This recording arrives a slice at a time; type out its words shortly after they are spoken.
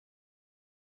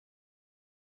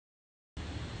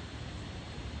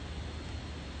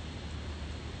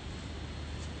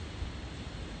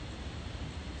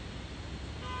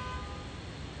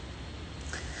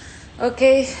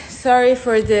Okay, sorry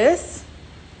for this.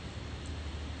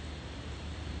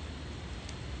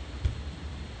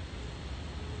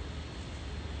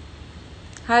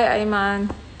 Hi,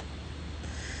 Ayman.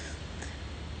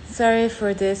 Sorry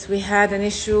for this. We had an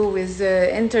issue with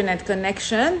the internet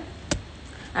connection.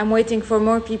 I'm waiting for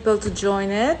more people to join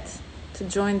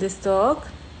this talk.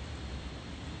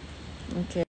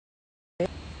 Okay.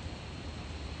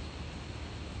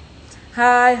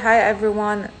 Hi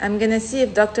everyone. I'm gonna see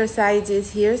if Dr. Saidi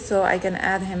is here so I can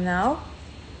add him now.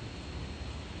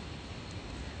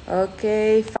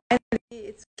 Okay, finally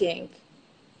it's King.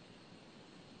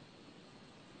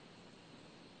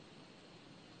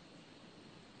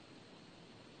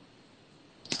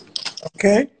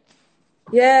 Okay.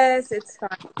 Yes, it's fine.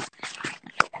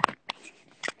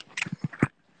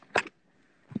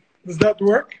 Does that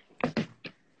work?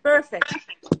 Perfect.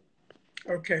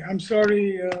 Okay. I'm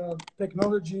sorry,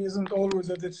 technology isn't always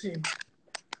as it seems.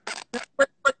 No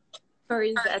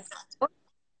worries at all.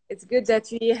 It's good that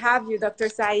we have you, Dr.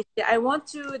 Saidi. I want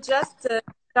to just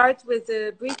start with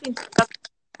a brief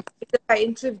introduction because I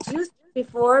introduced you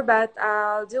before, but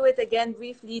I'll do it again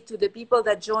briefly to the people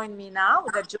that join me now,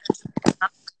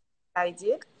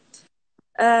 Saidi.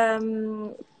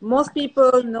 Most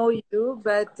people know you,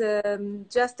 but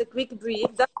just a quick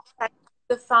brief. Dr. Saidi is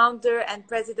the founder and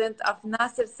president of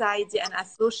Nasser Saidi and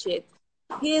Associates.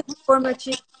 He is former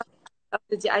chief of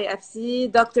the IFC.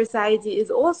 Dr. Saidi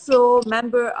is also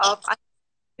member of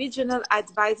Regional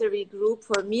Advisory Group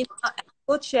for MENA and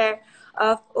co-chair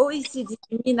of OECD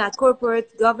MENA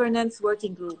Corporate Governance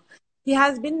Working Group. He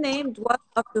has been named one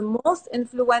of the most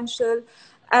influential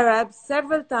Arabs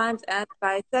several times and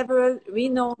by several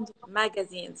renowned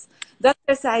magazines.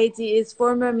 Dr. Saidi is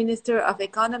former Minister of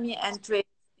Economy and Trade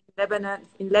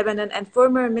in Lebanon and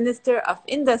former Minister of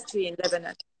Industry in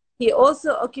Lebanon. He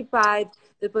also occupied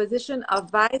the position of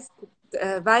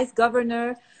Vice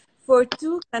Governor for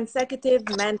 2 consecutive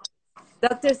mandates.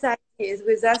 Dr. Saidi is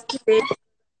with us today.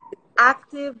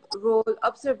 Active role,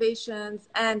 observations,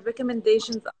 and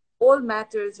recommendations on all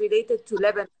matters related to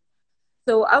Lebanon.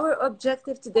 So our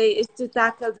objective today is to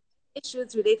tackle the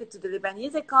issues related to the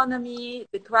Lebanese economy,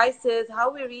 the crisis, how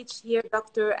we reached here,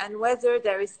 Doctor, and whether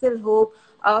there is still hope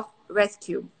of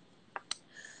rescue.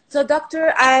 So,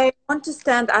 Doctor, I want to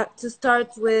start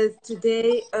with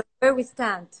today where we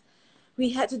stand.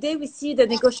 Today we see the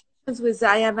negotiations with the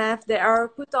IMF. They are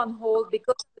put on hold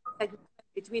because of the disagreement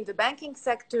between the banking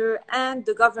sector and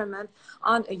the government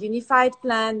on a unified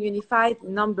plan, unified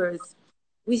numbers.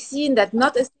 We've seen that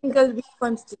not a single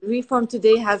reform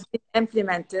today has been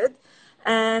implemented,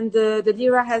 and the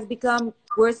lira has become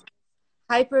worse.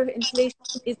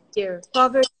 Hyperinflation is here.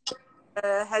 Poverty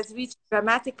has reached a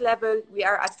dramatic level. We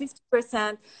are at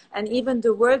 50%, and even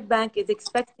the World Bank is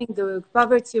expecting the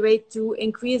poverty rate to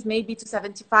increase maybe to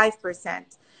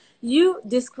 75%. You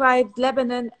described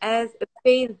Lebanon as a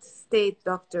failed state,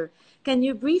 Doctor. Can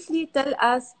you briefly tell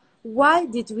us why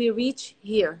did we reach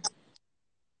here?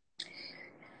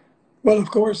 Well,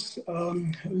 of course,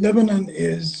 Lebanon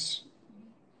is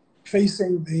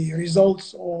facing the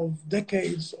results of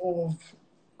decades of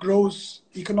gross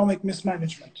economic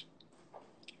mismanagement.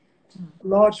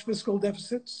 Large fiscal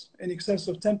deficits in excess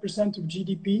of 10% of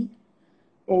GDP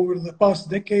over the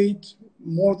past decade,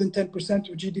 more than 10%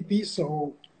 of GDP,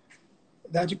 so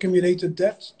that accumulated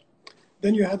debt.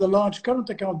 Then you had a large current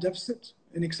account deficit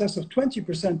in excess of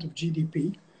 20% of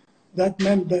GDP. That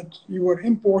meant that you were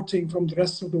importing from the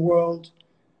rest of the world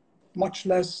much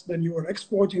less than you were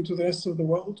exporting to the rest of the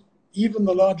world. Even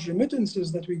the large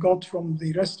remittances that we got from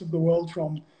the rest of the world,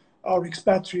 from our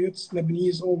expatriates,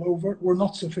 Lebanese all over, were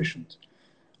not sufficient.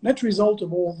 Net result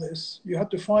of all this, you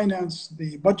had to finance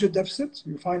the budget deficit,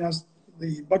 you finance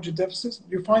the budget deficit,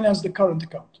 you finance the current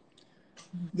account.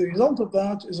 The result of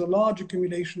that is a large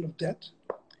accumulation of debt.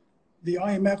 The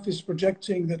IMF is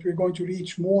projecting that we're going to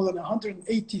reach more than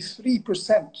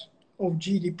 183% of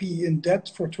GDP in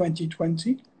debt for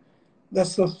 2020.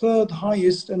 That's the third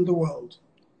highest in the world.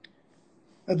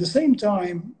 At the same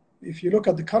time, if you look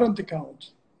at the current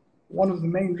account, one of the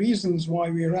main reasons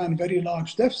why we ran very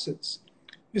large deficits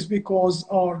is because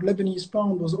our Lebanese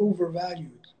pound was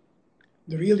overvalued.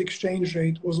 The real exchange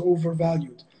rate was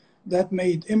overvalued. That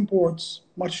made imports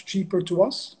much cheaper to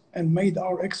us and made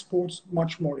our exports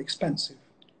much more expensive.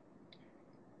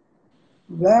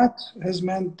 That has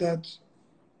meant that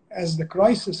as the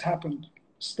crisis happened,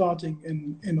 starting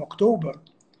in October,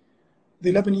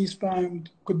 the Lebanese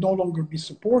pound could no longer be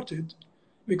supported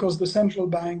because the central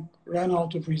bank ran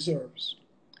out of reserves.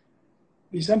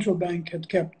 The central bank had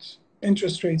kept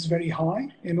interest rates very high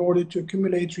in order to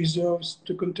accumulate reserves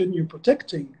to continue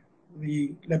protecting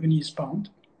the Lebanese pound.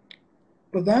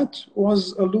 But that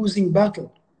was a losing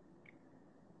battle.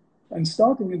 And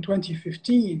starting in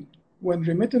 2015, when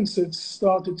remittances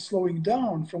started slowing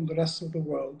down from the rest of the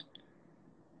world,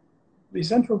 the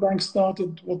central bank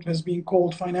started what has been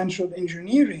called financial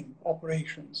engineering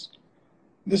operations.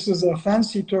 This is a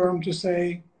fancy term to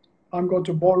say, I'm going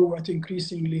to borrow at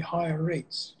increasingly higher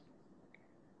rates.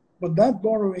 But that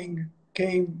borrowing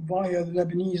came via the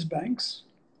Lebanese banks.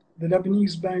 The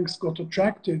Lebanese banks got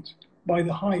attracted by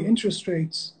the high interest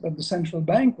rates that the central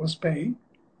bank was paying.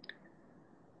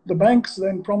 The banks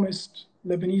then promised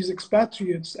Lebanese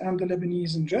expatriates and the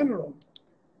Lebanese in general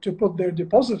to put their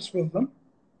deposits with them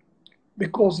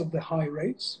because of the high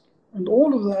rates. And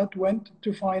all of that went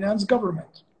to finance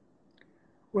government.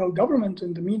 Well, government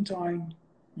in the meantime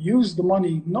used the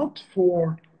money not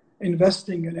for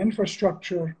investing in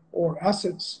infrastructure or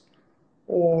assets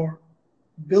or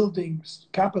buildings,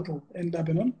 capital in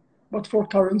Lebanon, but for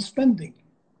current spending.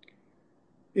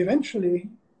 Eventually,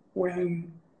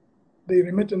 when the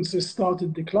remittances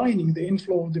started declining, the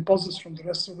inflow of deposits from the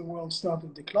rest of the world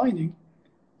started declining,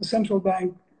 the central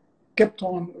bank kept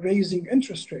on raising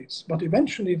interest rates. But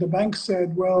eventually the bank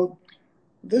said, well,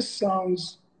 this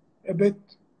sounds a bit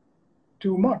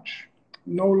too much,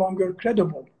 no longer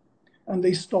credible. And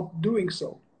they stopped doing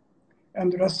so.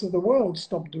 And the rest of the world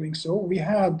stopped doing so. We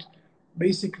had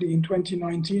basically in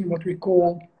 2019 what we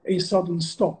call a sudden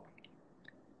stop.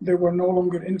 There were no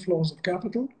longer inflows of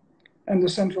capital, and the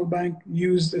central bank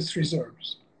used its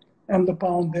reserves. And the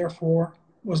pound, therefore,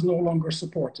 was no longer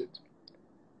supported.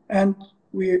 And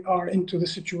we are into the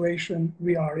situation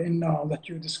we are in now that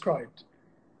you described.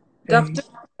 Doctor,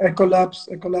 A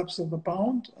collapse of the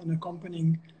pound and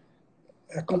accompanying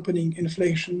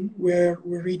inflation, where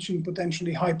we're reaching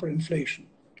potentially hyperinflation.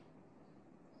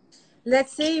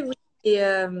 let's say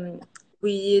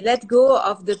we let go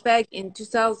of the peg in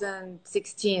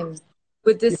 2016.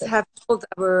 Would this Yes. have solved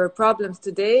our problems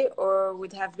today, or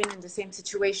would have been in the same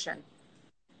situation?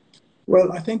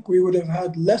 Well, I think we would have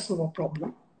had less of a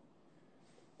problem.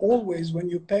 Always, when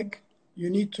you peg, you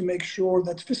need to make sure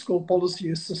that fiscal policy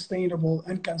is sustainable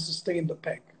and can sustain the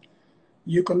peg.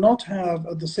 You cannot have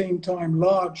at the same time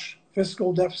large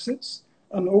fiscal deficits,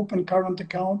 an open current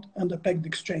account, and a pegged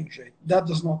exchange rate. That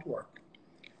does not work.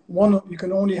 You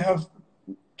can only have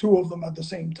two of them at the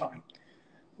same time.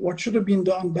 What should have been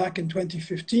done back in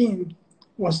 2015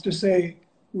 was to say,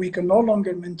 we can no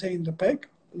longer maintain the peg.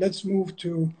 Let's move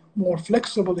to more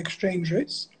flexible exchange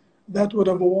rates. That would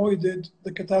have avoided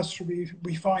the catastrophe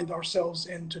we find ourselves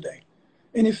in today.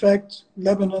 In effect,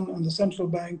 Lebanon and the central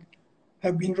bank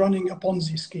have been running a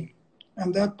Ponzi scheme.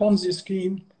 And that Ponzi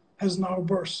scheme has now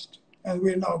burst, and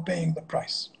we're now paying the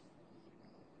price.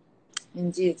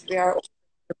 Indeed, we are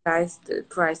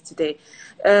price today.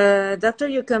 Doctor,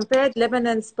 you compared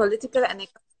Lebanon's political and economic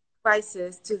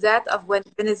crisis to that of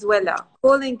Venezuela,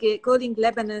 calling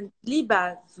Lebanon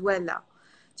Libazuela.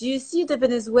 Do you see the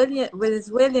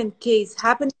Venezuelan case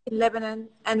happening in Lebanon,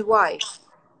 and why?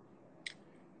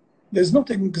 There's not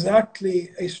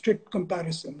exactly a strict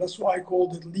comparison. That's why I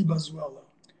called it Libazuela.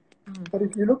 But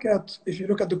if you look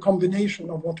at the combination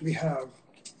of what we have,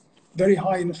 very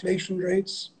high inflation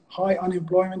rates, high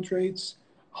unemployment rates,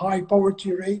 high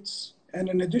poverty rates, and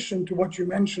in addition to what you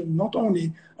mentioned, not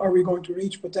only are we going to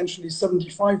reach potentially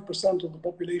 75% of the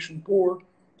population poor,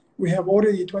 we have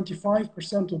already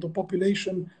 25% of the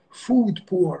population food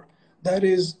poor. That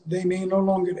is, they may no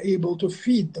longer able to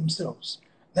feed themselves.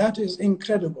 That is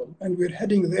incredible, and we're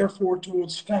heading therefore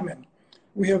towards famine.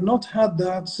 We have not had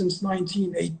that since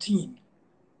 1918.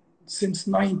 Since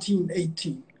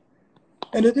 1918.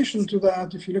 In addition to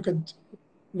that, if you look at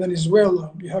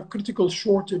Venezuela, you have critical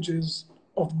shortages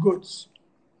of goods,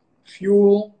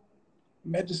 fuel,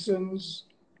 medicines,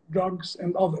 drugs,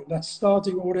 and other. That's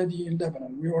starting already in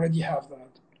Lebanon. We already have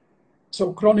that.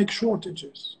 So chronic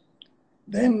shortages.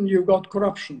 Then you've got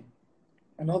corruption,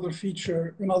 another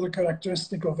feature, another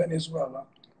characteristic of Venezuela,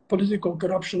 political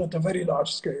corruption at a very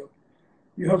large scale.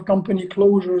 You have company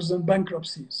closures and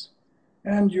bankruptcies,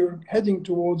 and you're heading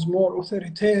towards more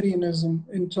authoritarianism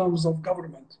in terms of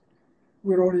government.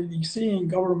 We're already seeing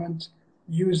government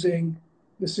using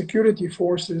the security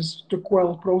forces to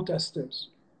quell protesters.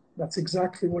 That's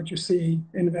exactly what you see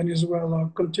in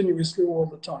Venezuela continuously all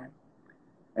the time.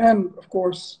 And of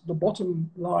course, the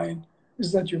bottom line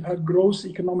is that you've had gross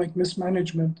economic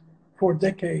mismanagement for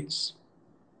decades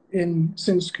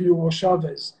since Hugo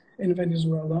Chavez in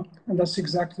Venezuela, and that's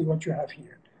exactly what you have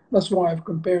here. That's why I've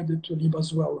compared it to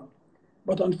Libazuela.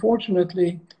 But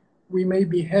unfortunately, we may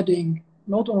be heading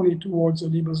not only towards a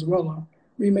Libazuela,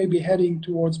 we may be heading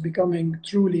towards becoming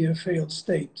truly a failed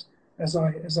state, as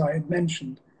I had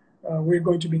mentioned. We're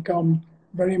going to become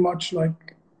very much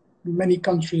like many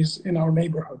countries in our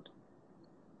neighborhood.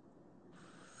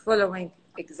 Following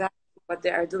exactly what they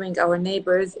are doing, our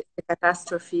neighbors, is a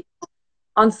catastrophe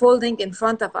unfolding in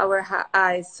front of our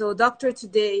eyes. So, Doctor,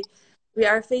 today we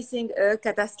are facing a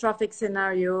catastrophic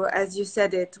scenario, as you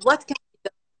said it. What can be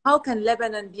done? How can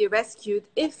Lebanon be rescued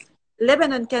if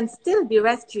Lebanon can still be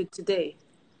rescued today?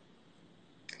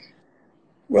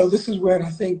 Well, this is where I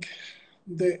think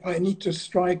I need to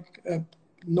strike a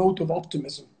note of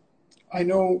optimism. I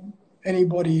know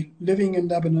anybody living in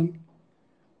Lebanon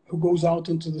who goes out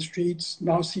into the streets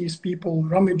now sees people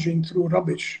rummaging through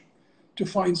rubbish to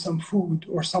find some food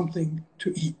or something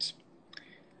to eat.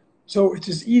 So it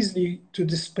is easy to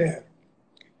despair.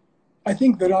 I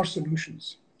think there are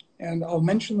solutions, and I'll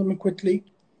mention them quickly.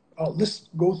 I'll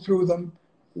go through them.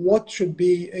 What should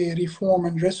be a reform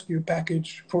and rescue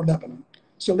package for Lebanon?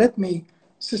 So let me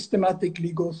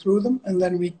systematically go through them, and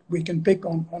then we can pick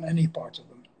on any part of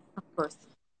them. Of course.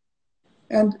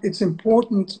 And it's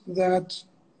important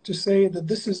to say that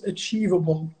this is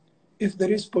achievable if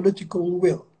there is political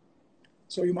will.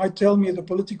 So you might tell me the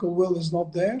political will is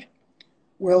not there.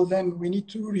 Well, then we need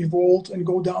to revolt and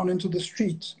go down into the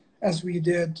streets as we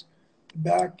did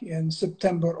back in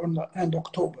September and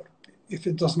October, if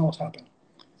it does not happen.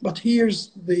 But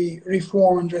here's the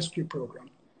reform and rescue program.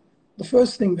 The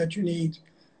first thing that you need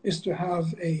is to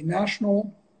have a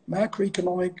national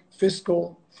macroeconomic,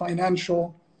 fiscal,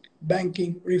 financial,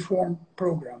 banking reform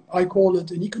program. I call it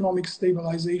an economic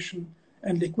stabilization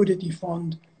and liquidity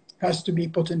fund has to be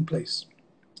put in place.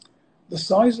 The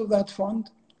size of that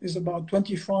fund is about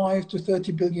 $25 to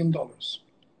 $30 billion.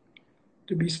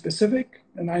 To be specific,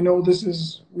 and I know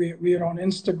we are on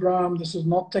Instagram, this is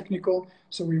not technical,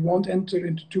 so we won't enter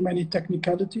into too many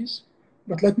technicalities.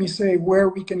 But let me say where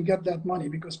we can get that money,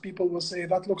 because people will say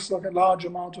that looks like a large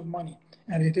amount of money,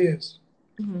 and it is.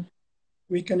 Mm-hmm.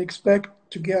 We can expect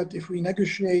to get, if we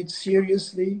negotiate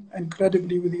seriously and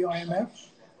credibly with the IMF,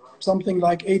 something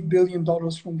like $8 billion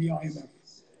from the IMF.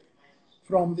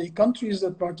 From the countries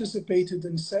that participated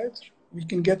in CEDR, we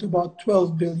can get about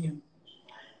 12 billion.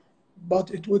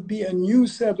 But it would be a new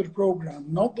CEDR program,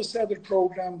 not the CEDR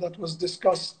program that was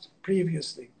discussed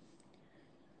previously.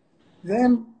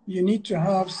 Then you need to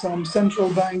have some central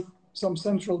bank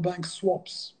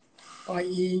swaps,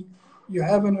 i.e., you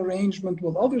have an arrangement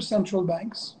with other central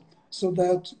banks so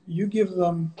that you give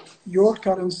them your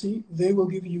currency, they will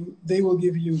give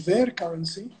you their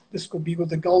currency. This could be with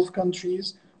the Gulf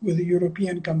countries, with the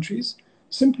European countries,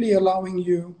 simply allowing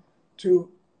you to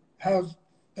have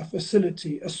a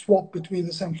facility, a swap between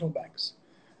the central banks.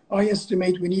 I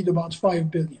estimate we need about 5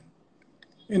 billion.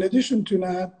 In addition to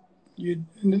that,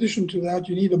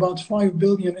 you need about 5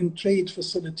 billion in trade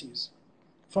facilities,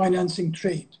 financing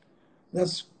trade.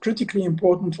 That's critically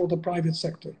important for the private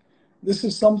sector. This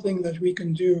is something that we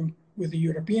can do with the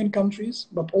European countries,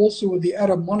 but also with the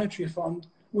Arab Monetary Fund,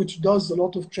 which does a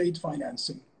lot of trade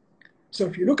financing. So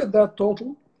if you look at that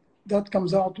total, that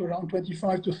comes out to around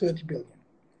 25 to 30 billion.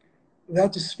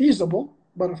 That is feasible,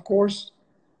 but of course,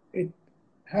 it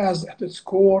has at its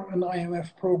core an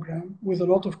IMF program with a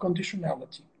lot of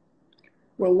conditionality.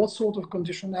 Well, what sort of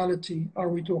conditionality are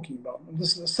we talking about? And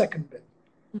this is the second bit.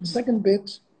 The second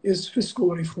bit is fiscal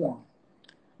reform.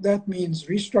 That means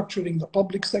restructuring the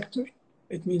public sector.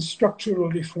 It means structural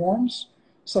reforms,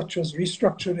 such as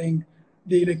restructuring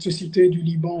the Électricité du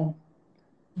Liban,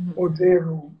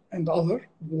 Odero, and other,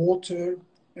 water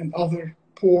and other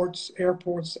ports,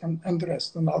 airports, and the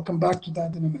rest. And I'll come back to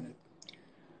that in a minute.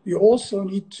 You also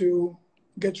need to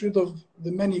get rid of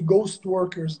the many ghost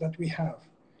workers that we have.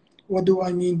 What do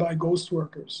I mean by ghost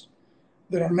workers?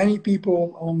 There are many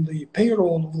people on the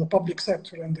payroll of the public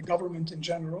sector and the government in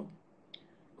general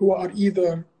who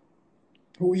either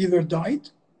died,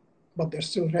 but they're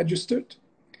still registered.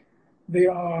 They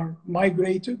are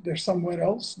migrated, they're somewhere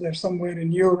else, they're somewhere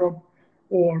in Europe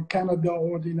or Canada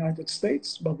or the United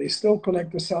States, but they still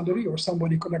collect a salary or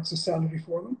somebody collects a salary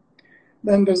for them.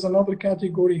 Then there's another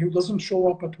category who doesn't show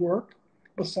up at work,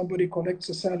 but somebody collects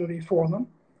a salary for them.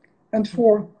 And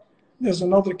fourth, there's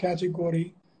another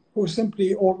category who are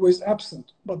simply always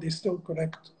absent, but they still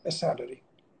collect a salary.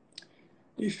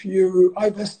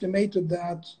 I've estimated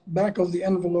that back of the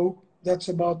envelope, that's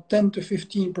about 10 to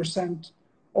 15%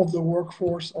 of the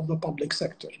workforce of the public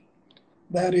sector.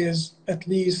 That is at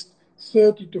least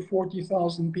 30 to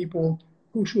 40,000 people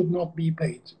who should not be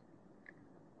paid.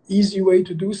 Easy way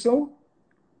to do so,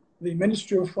 the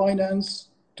Ministry of Finance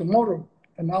tomorrow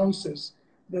announces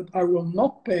that I will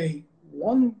not pay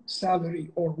one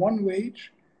salary or one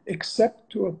wage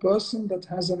except to a person that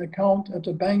has an account at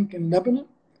a bank in Lebanon,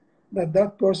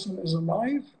 that person is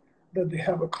alive, that they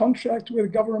have a contract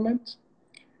with government,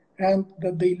 and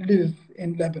that they live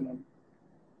in Lebanon,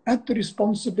 at the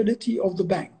responsibility of the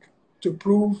bank to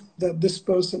prove that this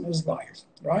person is live,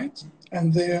 right?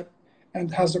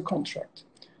 And has a contract.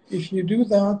 If you do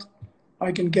that,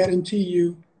 I can guarantee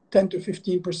you 10 to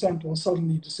 15% will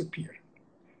suddenly disappear.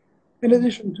 In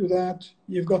addition to that,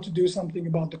 you've got to do something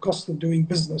about the cost of doing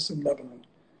business in Lebanon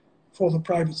for the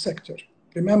private sector.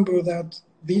 Remember that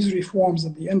these reforms,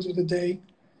 at the end of the day,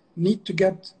 need to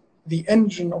get the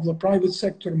engine of the private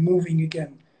sector moving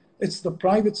again. It's the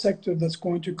private sector that's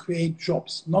going to create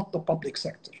jobs, not the public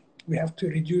sector. We have to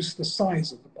reduce the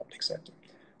size of the public sector.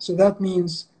 So that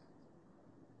means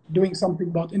doing something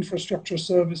about infrastructure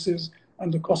services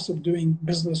and the cost of doing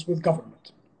business with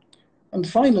government. And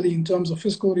finally, in terms of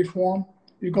fiscal reform,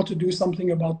 you've got to do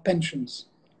something about pensions.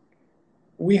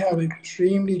 We have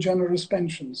extremely generous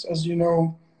pensions. As you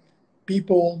know,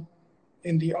 people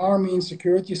in the army and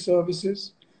security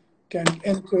services can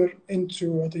enter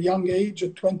into, at a young age,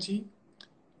 at 20,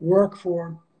 work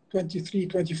for 23,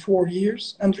 24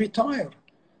 years and retire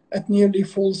at nearly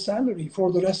full salary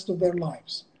for the rest of their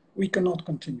lives. We cannot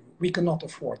continue. We cannot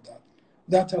afford that.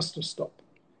 That has to stop.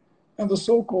 And the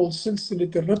so-called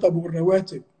Silsilat al-Ratab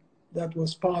al-Rawatib that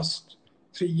was passed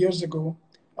 3 years ago,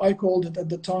 I called it at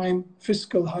the time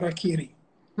fiscal harakiri.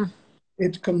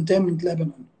 It condemned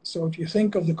Lebanon. So if you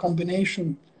think of the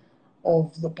combination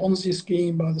of the Ponzi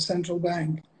scheme by the central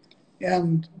bank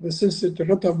and the Silsilat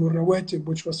al-Ratab al-Rawatib,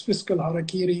 which was fiscal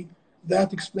harakiri,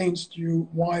 that explains to you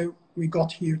why we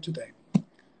got here today.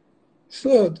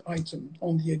 Third item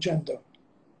on the agenda,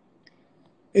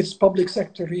 it's public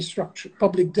sector restructure,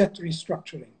 public debt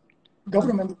restructuring.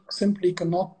 Government simply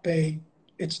cannot pay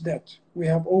its debt. We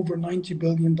have over $90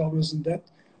 billion in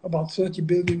debt, about 30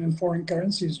 billion in foreign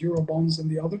currencies, euro bonds and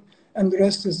the other, and the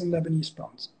rest is in Lebanese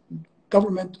pounds.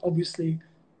 Government obviously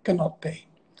cannot pay.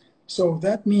 So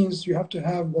that means you have to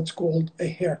have what's called a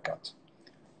haircut.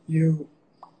 You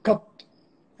cut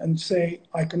and say,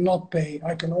 I cannot pay,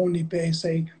 I can only pay,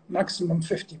 say, maximum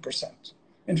 50%.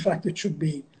 In fact, it should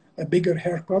be a bigger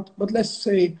haircut, but let's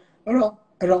say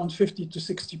around 50 to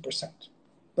 60%.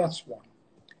 That's one.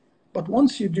 But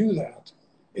once you do that,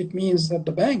 it means that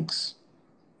the banks,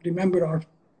 remember our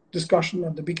discussion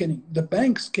at the beginning, the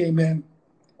banks came in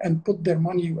and put their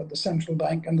money with the central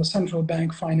bank, and the central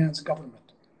bank financed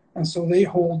government. And so they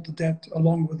hold the debt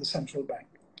along with the central bank.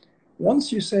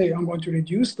 Once you say, I'm going to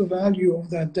reduce the value of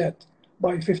that debt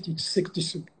by 50 to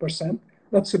 60%,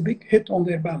 that's a big hit on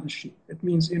their balance sheet. It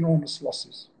means enormous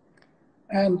losses.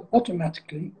 And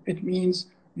automatically, it means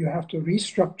you have to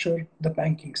restructure the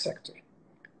banking sector.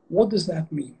 What does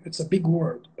that mean? It's a big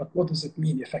word, but what does it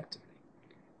mean effectively?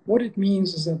 What it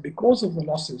means is that because of the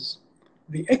losses,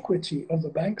 the equity of the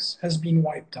banks has been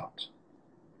wiped out.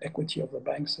 Equity of the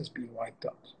banks has been wiped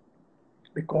out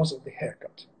because of the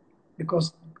haircut,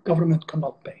 because government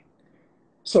cannot pay.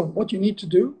 So what you need to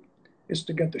do is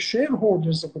to get the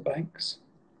shareholders of the banks,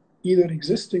 either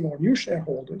existing or new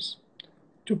shareholders,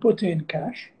 to put in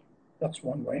cash. That's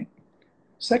one way.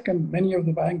 Second, many of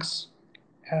the banks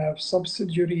have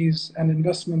subsidiaries and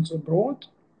investments abroad.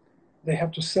 They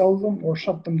have to sell them or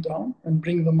shut them down and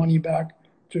bring the money back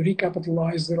to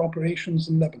recapitalize their operations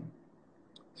in Lebanon.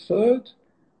 Third,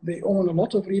 they own a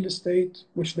lot of real estate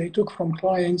which they took from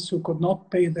clients who could not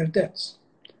pay their debts.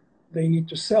 They need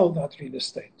to sell that real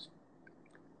estate.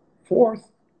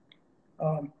 Fourth,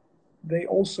 they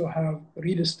also have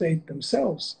real estate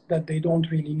themselves that they don't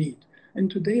really need. In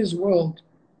today's world,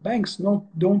 banks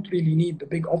don't really need the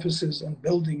big offices and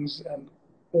buildings and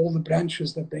all the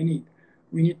branches that they need.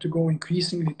 We need to go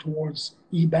increasingly towards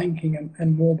e-banking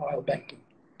and mobile banking.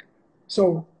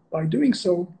 So by doing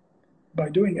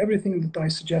everything that I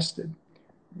suggested,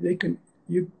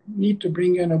 you need to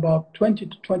bring in about 20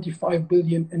 to 25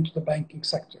 billion into the banking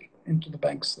sector, into the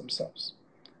banks themselves.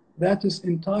 That is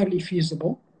entirely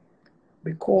feasible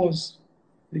because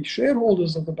the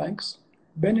shareholders of the banks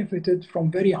benefited from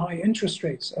very high interest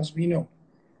rates, as we know,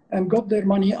 and got their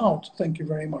money out, thank you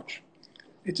very much.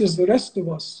 It is the rest of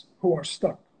us who are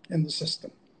stuck in the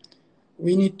system.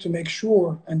 We need to make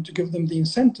sure and to give them the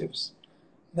incentives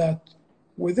that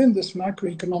within this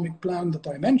macroeconomic plan that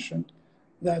I mentioned,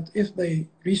 that if they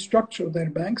restructure their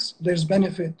banks, there's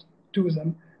benefit to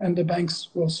them and the banks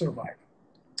will survive.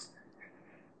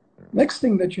 Next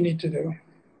thing that you need to do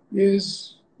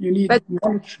is you need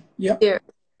monitoring. Yeah.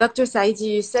 Dr. Saidi,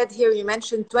 you said here, you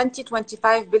mentioned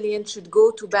 25 billion should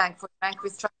go to bank for bank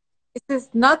restructuring. This is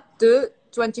not the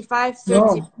 25, 30.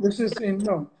 No, this is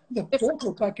the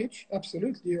total package.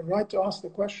 Absolutely, you're right to ask the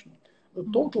question. The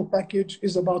total package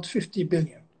is about 50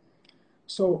 billion.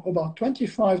 So about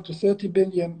 25 to 30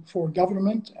 billion for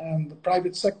government and the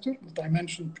private sector that I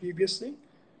mentioned previously.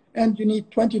 And you need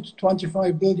 20 to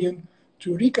 25 billion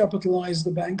to recapitalize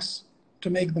the banks, to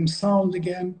make them sound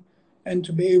again, and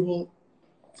to be able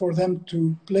for them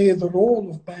to play the role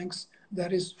of banks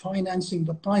that is financing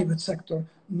the private sector,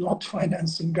 not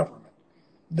financing government.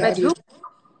 But That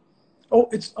who?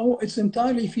 is, it's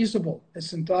entirely feasible.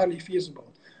 It's entirely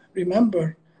feasible.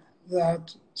 Remember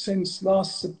that since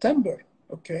last September,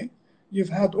 okay, you've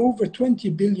had over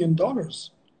 $20 billion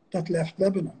that left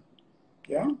Lebanon.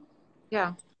 Yeah.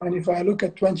 Yeah. And if I look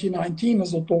at 2019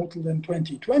 as a total and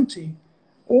 2020,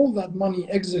 all that money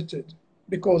exited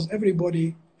because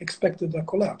everybody expected a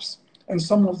collapse. And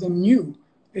some of them knew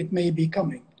it may be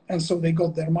coming. And so they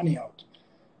got their money out.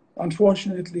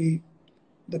 Unfortunately,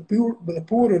 the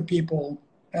poorer people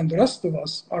and the rest of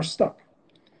us are stuck.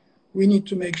 We need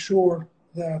to make sure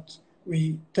that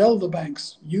we tell the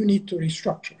banks, you need to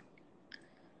restructure.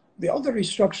 The other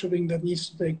restructuring that needs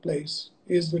to take place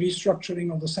is the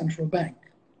restructuring of the central bank,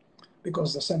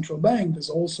 because the central bank is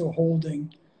also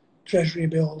holding treasury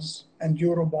bills and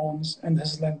euro bonds and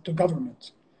has lent to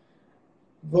government.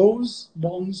 Those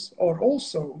bonds are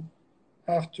also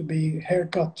have to be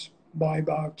haircut by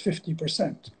about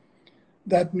 50%.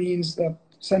 That means that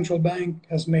central bank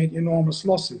has made enormous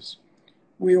losses.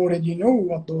 We already know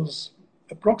what those,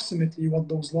 approximately what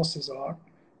those losses are.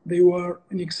 They were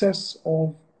in excess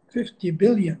of 50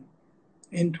 billion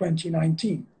in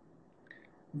 2019.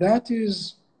 That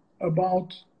is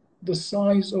about the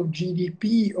size of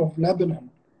GDP of Lebanon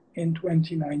in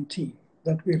 2019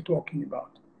 that we're talking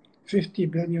about. $50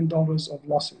 billion of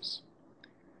losses.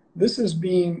 This is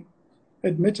being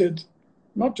admitted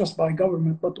not just by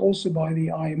government, but also by the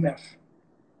IMF.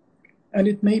 And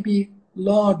it may be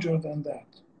larger than that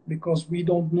because we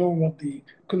don't know what the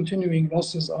continuing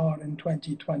losses are in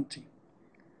 2020.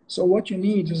 So what you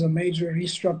need is a major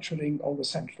restructuring of the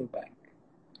central bank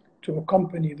to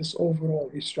accompany this overall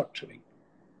restructuring.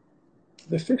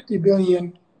 The 50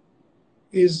 billion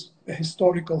is a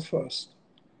historical first.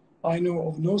 I know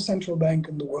of no central bank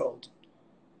in the world,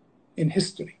 in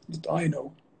history that I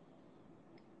know,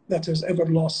 that has ever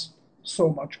lost so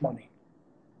much money.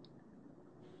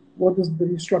 What does the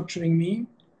restructuring mean?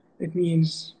 It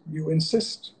means you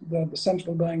insist that the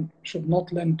central bank should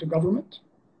not lend to government.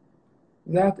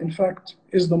 That, in fact,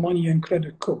 is the money and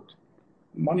credit code.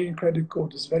 The money and credit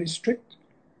code is very strict.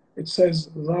 It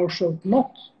says thou shalt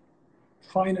not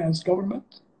finance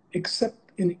government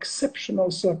except in exceptional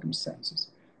circumstances.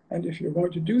 And if you're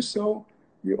going to do so,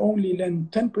 you only lend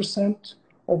 10%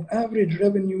 of average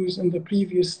revenues in the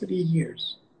previous 3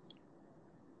 years.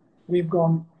 We've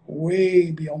gone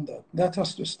way beyond that. That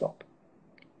has to stop.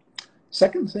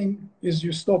 Second thing is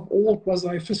you stop all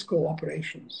quasi-fiscal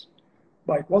operations.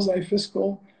 By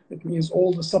quasi-fiscal, it means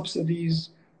all the subsidies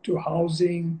to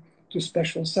housing, to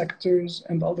special sectors,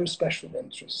 and other special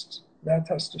interests. That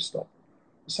has to stop.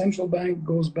 The central bank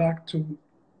goes back to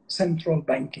central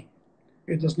banking.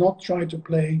 It does not try to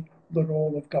play the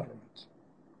role of government.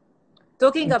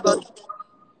 Talking about,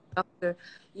 doctor,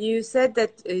 you said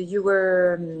that you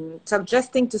were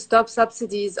suggesting to stop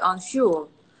subsidies on fuel.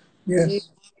 Do you Yes.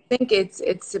 think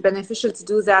it's beneficial to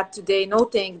do that today,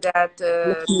 noting that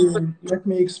Let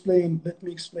me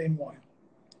explain why.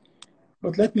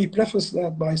 But let me preface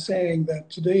that by saying that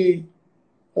today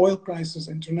oil prices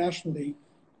internationally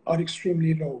are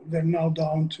extremely low. They're now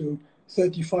down to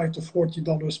 $35 to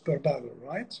 $40 per barrel,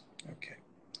 right? Okay.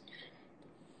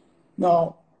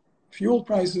 Now, fuel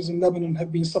prices in Lebanon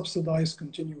have been subsidized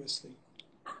continuously.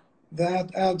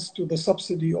 That adds to the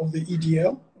subsidy of the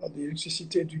EDL, of the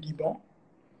Électricité du Liban.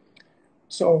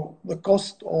 So the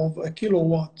cost of a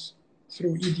kilowatt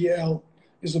through EDL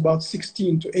is about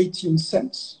 16 to 18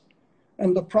 cents.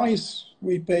 And the price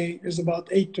we pay is about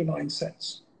 8 to 9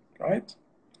 cents, right?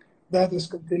 That is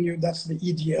continued. That's the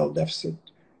EDL deficit,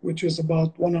 which is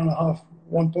about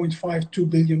 $1.52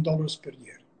 billion per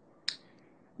year.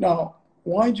 Now,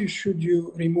 why should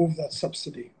you remove that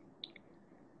subsidy?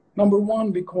 Number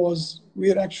one, because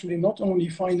we're actually not only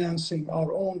financing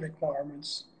our own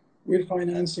requirements, we're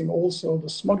financing also the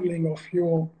smuggling of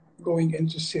fuel going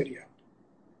into Syria.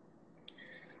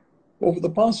 Over the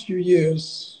past few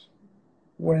years,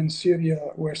 where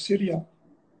Syria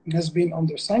has been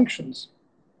under sanctions,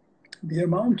 the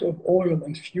amount of oil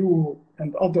and fuel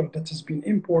and other that has been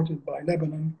imported by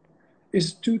Lebanon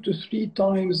is 2 to 3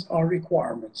 times our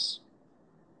requirements.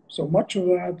 So much of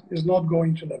that is not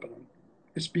going to Lebanon.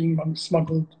 It's being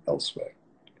smuggled elsewhere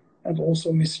and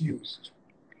also misused.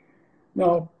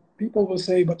 Now, people will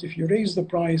say, but if you raise the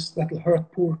price, that'll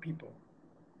hurt poor people.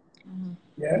 Mm-hmm.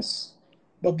 Yes,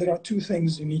 But there are two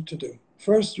things you need to do.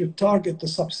 First, you target the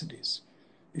subsidies.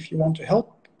 If you want to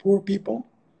help poor people,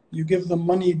 you give them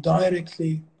money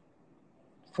directly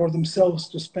for themselves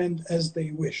to spend as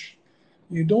they wish.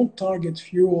 You don't target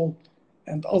fuel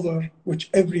and other, which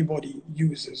everybody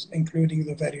uses, including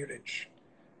the very rich.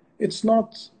 It's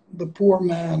not the poor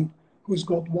man who's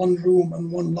got one room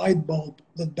and one light bulb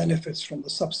that benefits from the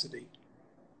subsidy.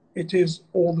 It is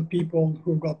all the people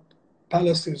who've got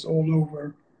palaces all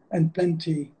over and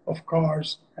plenty of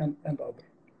cars and other.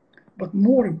 But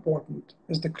more important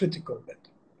is the critical bit.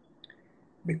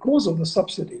 Because of the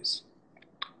subsidies,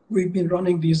 we've been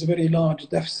running these very large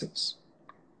deficits,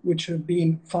 which have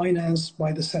been financed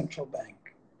by the central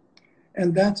bank.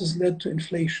 And that has led to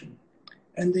inflation.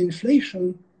 And the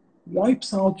inflation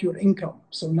wipes out your income.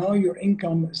 So now your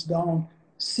income is down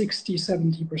 60,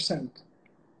 70%.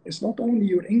 It's not only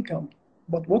your income,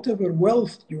 but whatever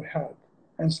wealth you had.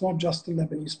 And it's not just the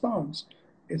Lebanese pounds,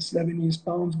 it's Lebanese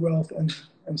pounds wealth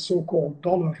and so-called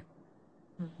dollar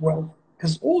wealth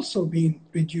has also been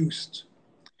reduced.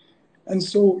 And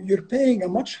so you're paying a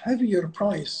much heavier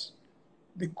price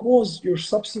because you're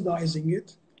subsidizing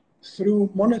it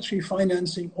through monetary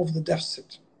financing of the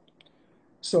deficit.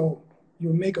 So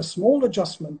you make a small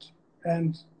adjustment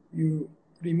and you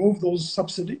remove those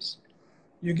subsidies.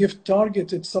 You give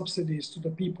targeted subsidies to the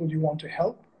people you want to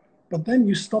help, but then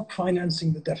you stop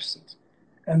financing the deficit.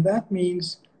 And that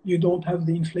means you don't have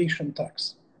the inflation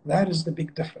tax. That is the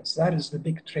big difference. That is the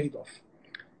big trade-off.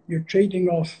 You're trading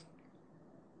off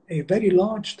a very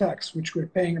large tax, which we're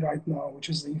paying right now, which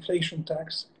is the inflation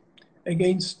tax,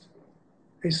 against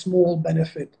a small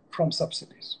benefit from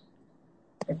subsidies.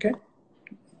 Okay?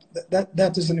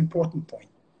 That is an important point.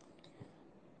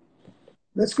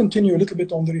 Let's continue a little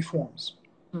bit on the reforms.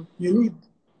 You need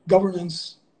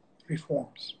governance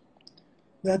reforms.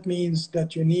 That means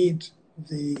that you need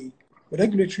the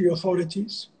regulatory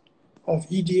authorities of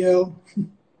EDL,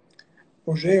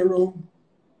 OGERO,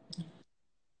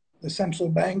 the central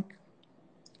bank,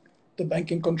 the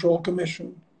Banking Control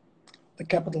Commission, the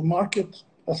Capital Market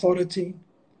Authority,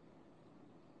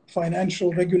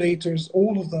 financial regulators,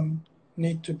 all of them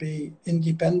need to be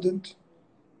independent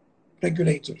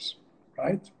regulators,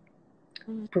 right?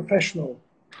 Professional,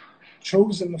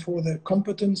 chosen for their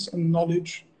competence and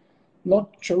knowledge,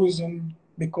 not chosen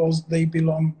because they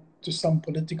belong to some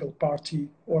political party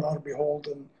or are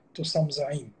beholden to some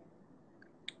zaim.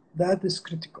 That is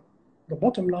critical. The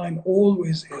bottom line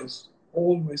always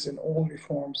in all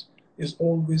reforms, is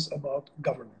always about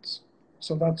governance.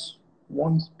 So that's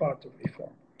one part of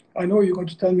reform. I know you're going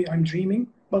to tell me I'm dreaming,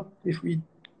 but if we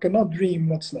cannot dream,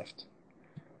 what's left?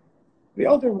 The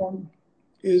other one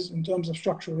is, in terms of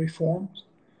structural reforms,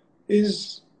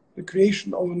 is the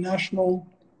creation of a national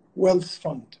wealth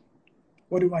fund.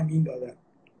 What do I mean by that?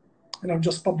 And I've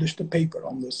just published a paper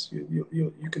on this.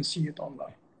 You can see it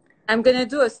online. I'm going to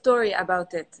do a story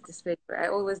about it, this paper. I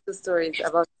always do stories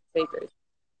about papers.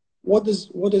 What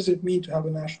does it mean to have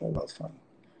a national wealth fund?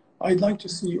 I'd like to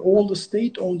see all the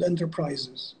state-owned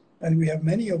enterprises, and we have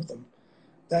many of them.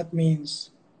 That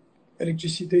means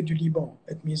Électricité du Liban,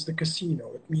 it means the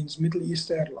casino, it means Middle East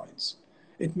Airlines,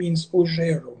 it means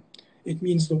OGERO, it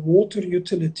means the water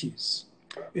utilities,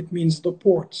 it means the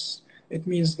ports, it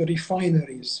means the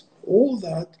refineries. All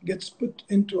that gets put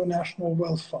into a national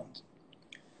wealth fund.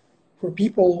 For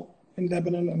people in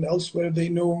Lebanon and elsewhere, they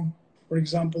know, for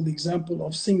example, the example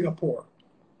of Singapore,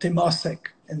 Temasek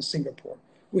in Singapore,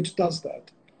 which does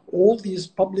that. All these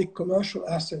public commercial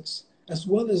assets, as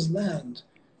well as land,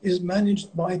 is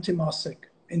managed by Temasek,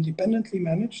 independently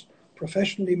managed,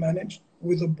 professionally managed,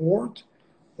 with a board,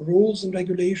 rules and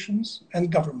regulations,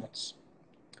 and governance.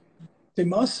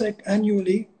 Temasek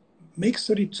annually makes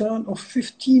a return of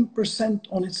 15%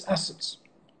 on its assets.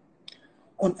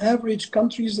 On average,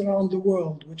 countries around the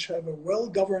world which have a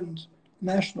well-governed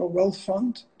national wealth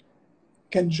fund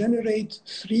can generate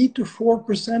 3 to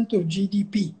 4% of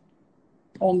GDP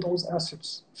on those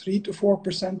assets, 3 to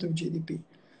 4% of GDP.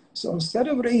 So instead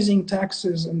of raising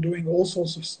taxes and doing all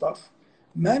sorts of stuff,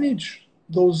 manage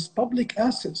those public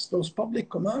assets, those public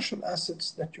commercial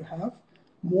assets that you have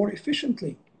more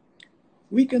efficiently.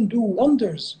 We can do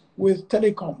wonders with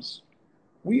telecoms.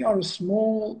 We are a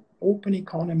small, open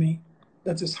economy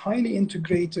that is highly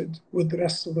integrated with the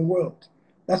rest of the world.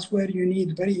 That's where you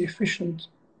need very efficient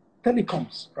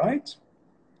telecoms, right?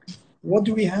 What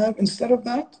do we have instead of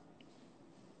that?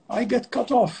 I get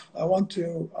cut off. I want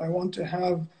to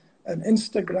have an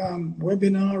Instagram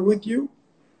webinar with you.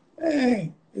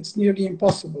 Hey, it's nearly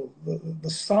impossible. The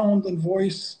sound and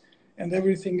voice and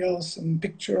everything else and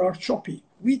picture are choppy.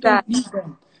 We don't need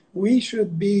them. We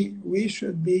should be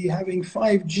having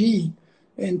 5G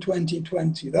in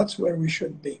 2020. That's where we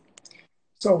should be.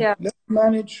 So Yeah.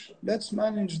 let's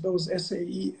manage those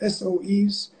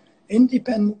SOEs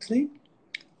independently,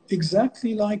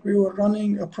 exactly like we were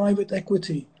running a private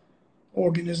equity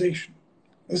organization.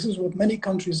 This is what many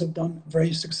countries have done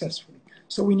very successfully.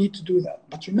 So we need to do that.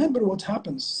 But remember what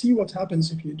happens. See what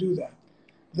happens if you do that.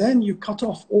 Then you cut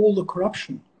off all the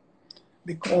corruption.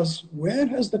 Because where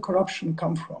has the corruption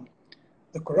come from?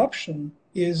 The corruption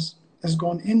has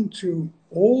gone into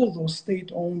all those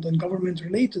state-owned and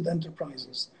government-related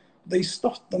enterprises. They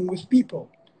stuffed them with people.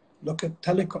 Look at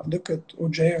Telecom, look at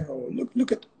Ojero,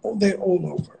 look at, they're all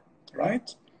over,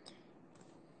 right?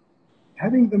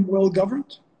 Having them well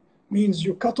governed means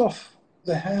you cut off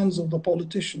the hands of the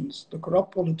politicians, the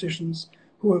corrupt politicians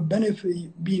who have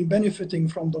been benefiting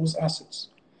from those assets.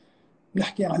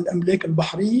 نحكي عن الأملاك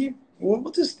البحرية.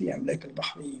 What is the أملاك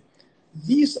البحرية?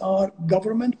 These are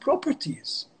government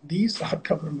properties. These are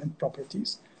government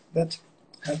properties that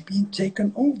have been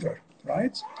taken over,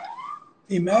 right?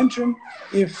 Imagine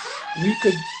if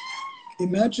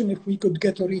we could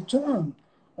get a return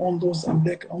on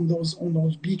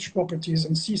those beach properties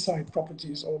and seaside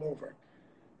properties all over.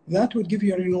 That would give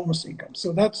you an enormous income.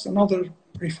 So that's another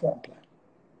reform plan.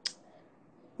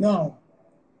 Now,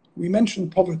 we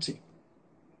mentioned poverty,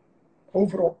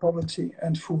 overall poverty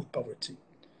and food poverty.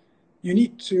 You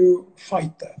need to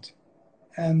fight that.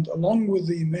 And along with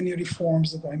the many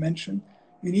reforms that I mentioned,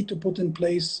 you need to put in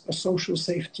place a social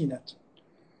safety net.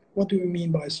 What do we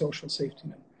mean by a social safety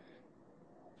net?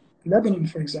 Lebanon,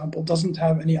 for example, doesn't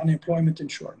have any unemployment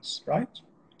insurance, right?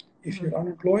 If you're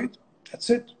unemployed, that's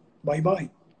it, bye-bye,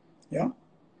 yeah?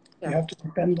 You have to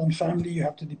depend on family, you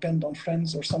have to depend on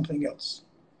friends or something else.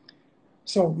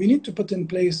 So we need to put in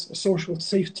place a social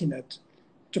safety net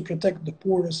to protect the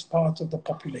poorest part of the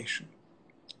population,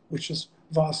 which is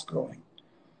fast growing.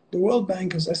 The World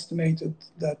Bank has estimated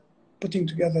that putting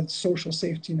together the social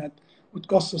safety net would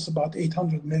cost us about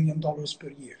 $800 million per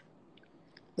year.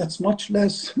 That's much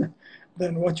less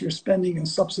than what you're spending in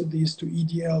subsidies to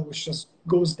EDL, which just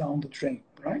goes down the drain,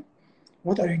 right?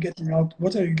 What are you getting out?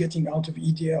 What are you getting out of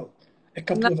EDL? A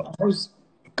couple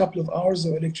of hours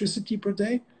of electricity per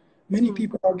day. Many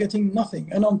people are getting nothing,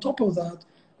 and on top of that,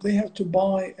 they have to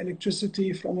buy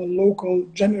electricity from a local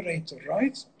generator,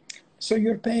 right? So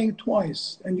you're paying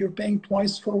twice, and you're paying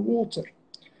twice for water.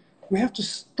 We have to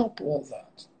stop all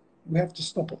that. We have to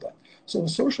stop all that. So the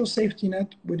social safety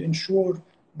net would ensure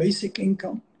basic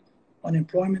income,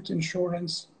 unemployment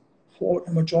insurance for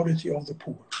a majority of the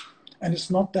poor. And it's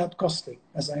not that costly,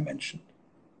 as I mentioned.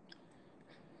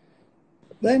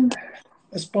 Then,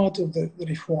 as part of the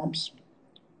reforms,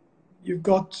 you've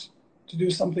got to do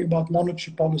something about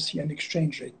monetary policy and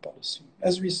exchange rate policy.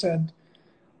 As we said,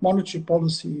 monetary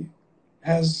policy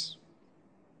has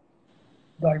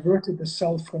diverted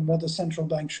itself from what the central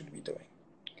bank should be doing.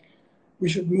 We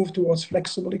should move towards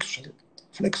flexible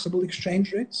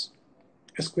exchange rates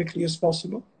as quickly as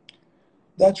possible.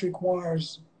 That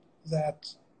requires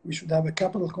that we should have a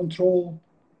capital control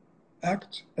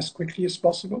act as quickly as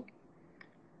possible.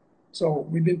 So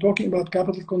we've been talking about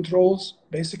capital controls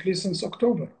basically since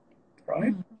October,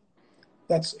 right?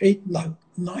 That's 9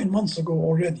 months ago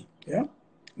already, yeah?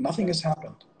 Nothing has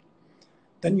happened.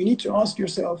 Then you need to ask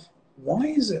yourself, why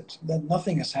is it that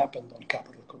nothing has happened on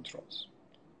capital controls?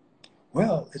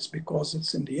 Well, it's because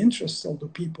it's in the interests of the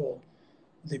people,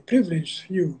 the privileged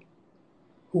few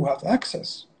who have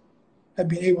access, have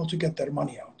been able to get their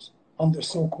money out under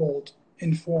so-called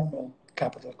informal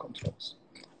capital controls.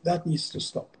 That needs to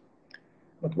stop.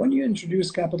 But when you introduce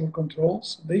capital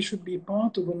controls, they should be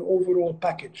part of an overall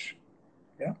package,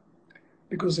 yeah?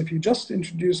 Because if you just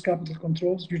introduce capital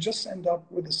controls, you just end up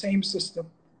with the same system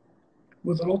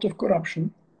with a lot of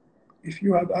corruption. If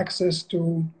you have access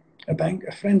to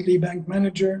a friendly bank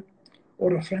manager,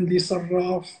 or a friendly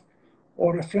sarraf,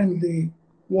 or a friendly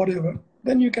whatever,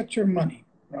 then you get your money,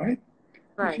 right?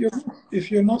 Right.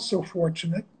 If you're not so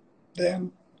fortunate,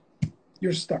 then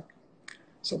you're stuck.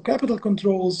 So capital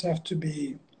controls have to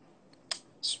be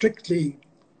strictly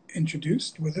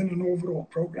introduced within an overall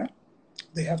program.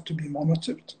 They have to be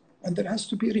monitored, and there has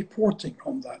to be reporting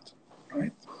on that,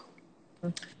 right?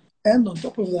 And on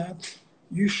top of that,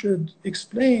 you should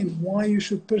explain why you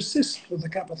should persist with the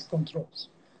capital controls.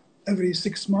 Every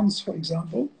 6 months, for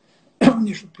example,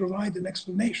 you should provide an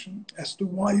explanation as to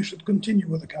why you should continue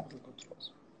with the capital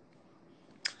controls.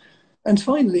 And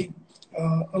finally,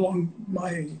 along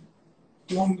my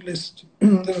long list,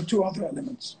 there are 2 other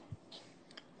elements.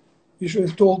 You should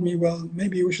have told me, well,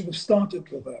 maybe we should have started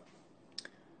with that.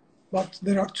 But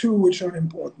there are 2 which are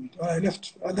important. I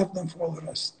left them for the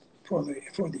rest, for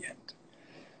the end.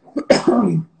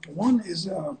 One is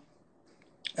an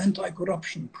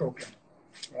anti-corruption program,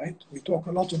 right? We talk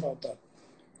a lot about that.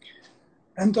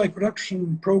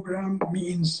 Anti-corruption program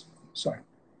means,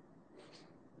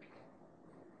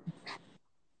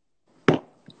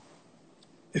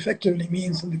 effectively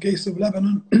means, in the case of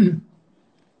Lebanon,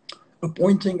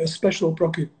 appointing a special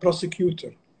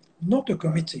prosecutor, not a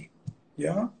committee.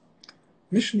 Yeah?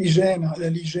 مش لجان على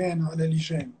لجان على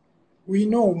لجان. We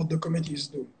know what the committees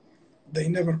do. They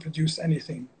never produce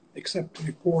anything except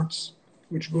reports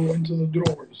which go into the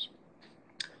drawers.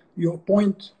 You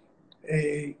appoint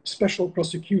a special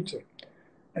prosecutor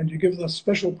and you give the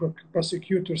special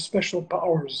prosecutor special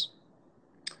powers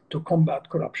to combat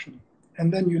corruption.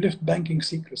 And then you lift banking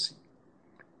secrecy.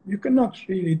 You cannot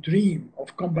really dream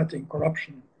of combating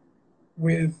corruption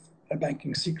with a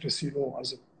banking secrecy law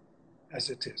as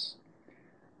it is.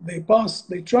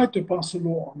 They tried to pass a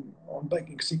law on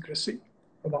banking secrecy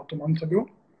about a month ago.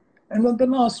 And at the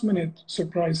last minute,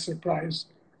 surprise, surprise,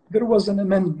 there was an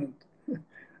amendment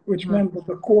which meant that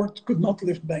the court could not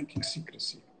lift banking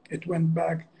secrecy. It went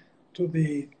back to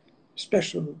the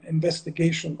special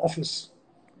investigation office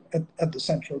at the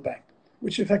central bank,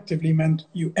 which effectively meant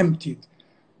you emptied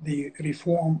the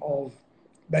reform of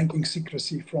banking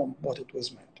secrecy from what it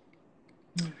was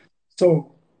meant.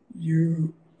 So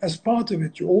you, as part of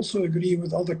it, you also agree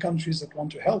with other countries that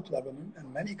want to help Lebanon,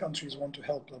 and many countries want to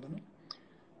help Lebanon,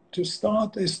 to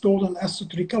start a stolen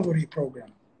asset recovery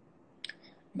program.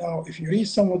 Now, if you read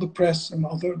some of the press and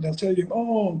other, they'll tell you,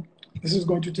 oh, this is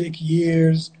going to take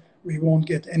years, we won't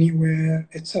get anywhere,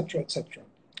 etc., etc.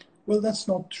 Well, that's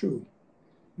not true.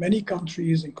 Many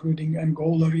countries, including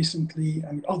Angola recently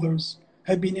and others,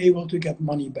 have been able to get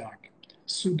money back.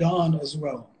 Sudan as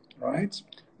well, right?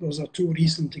 Those are two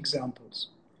recent examples.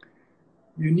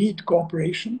 You need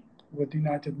cooperation with the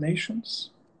United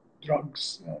Nations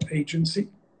Drugs Agency.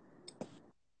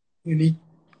 You need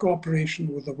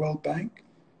cooperation with the World Bank,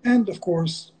 and of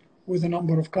course, with a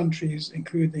number of countries,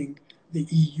 including the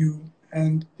EU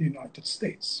and the United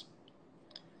States.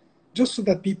 Just so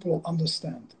that people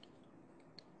understand.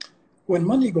 When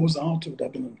money goes out of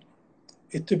Lebanon,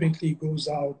 it typically goes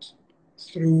out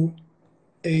through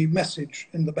a message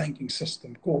in the banking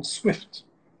system called SWIFT,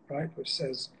 right, which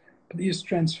says, please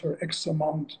transfer X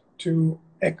amount to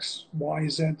X, Y,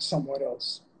 Z somewhere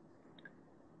else.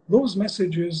 Those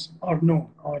messages are known,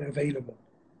 are available,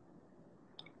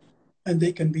 and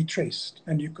they can be traced,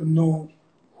 and you can know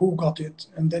who got it,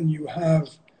 and then you have,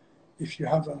 if you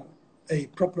have a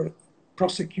proper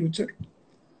prosecutor,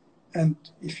 and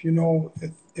if you know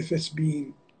if it's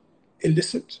being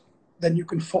illicit, then you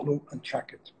can follow and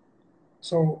track it.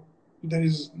 So there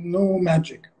is no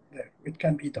magic there. It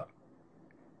can be done.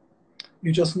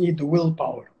 You just need the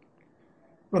willpower.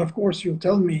 But of course, you'll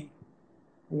tell me,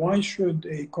 why should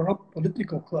a corrupt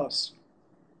political class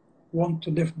want to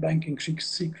lift banking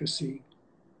secrecy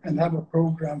and have a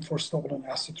program for stolen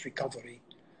asset recovery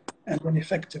and an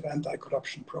effective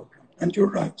anti-corruption program? And you're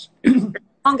right. As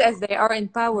long as they are in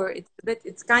power,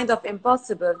 it's kind of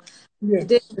impossible. Yes,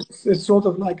 it's sort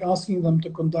of like asking them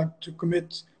to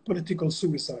commit political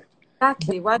suicide.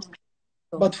 Exactly.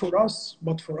 But for us,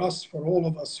 for all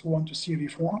of us who want to see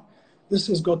reform, this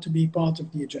has got to be part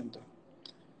of the agenda.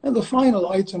 And the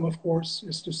final item, of course,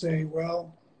 is to say,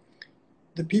 well,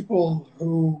 the people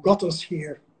who got us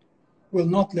here will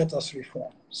not let us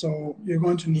reform. So you're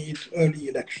going to need early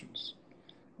elections.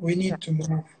 We need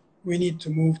to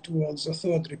move towards a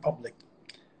third republic.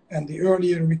 And the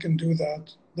earlier we can do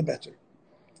that, the better.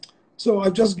 So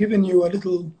I've just given you a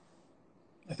little,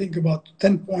 I think about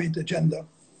 10-point agenda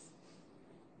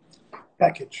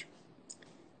package.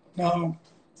 Now,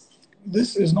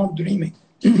 this is not dreaming.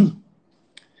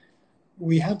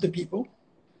 We have the people.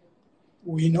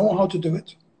 We know how to do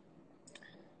it.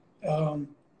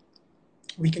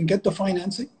 We can get the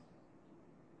financing.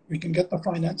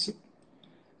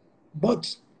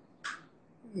 But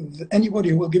anybody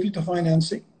who will give you the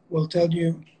financing will tell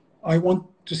you, I want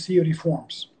to see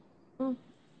reforms.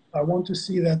 I want to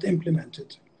see that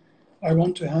implemented. I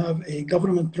want to have a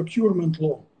government procurement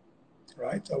law,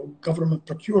 right? A government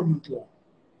procurement law.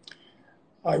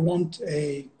 I want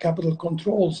a capital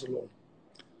controls law.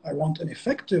 I want an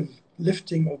effective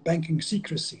lifting of banking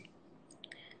secrecy.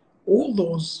 All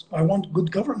those, I want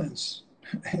good governance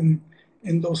in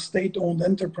those state-owned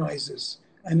enterprises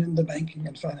and in the banking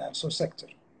and financial sector.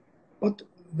 But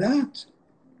that,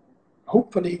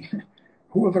 hopefully,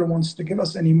 whoever wants to give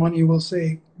us any money will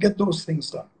say, get those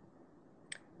things done.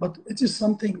 But it is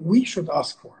something we should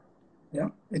ask for. Yeah,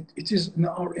 it is in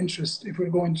our interest if we're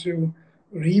going to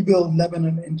rebuild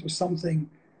Lebanon into something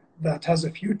that has a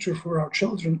future for our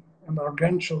children and our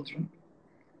grandchildren.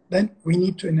 then we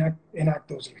need to enact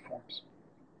those reforms.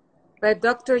 But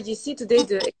doctor, you see today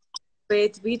the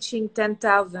rate reaching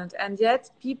 10,000, and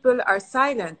yet people are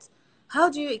silent. How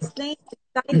do you explain the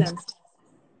silence?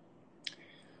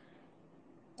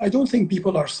 I don't think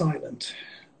people are silent.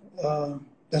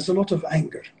 There's a lot of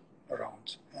anger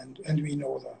around, and we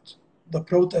know that. The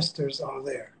protesters are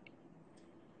there.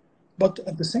 But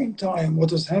at the same time,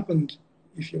 what has happened,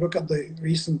 if you look at the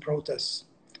recent protests,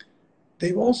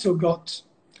 they've also got,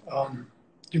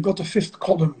 you've got a fifth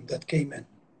column that came in,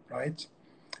 right?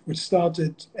 Which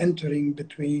started entering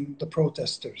between the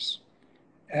protesters,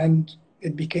 and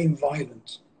it became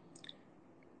violent.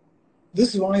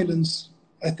 This violence,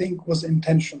 I think, was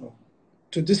intentional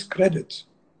to discredit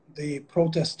the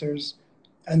protesters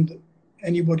and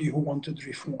anybody who wanted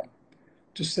reform,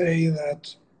 to say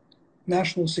that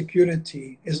national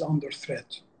security is under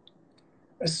threat.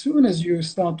 As soon as you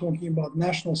start talking about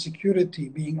national security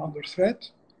being under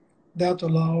threat, that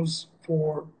allows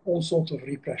for all sorts of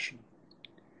repression.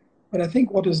 But I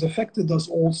think what has affected us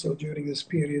also during this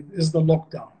period is the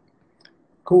lockdown,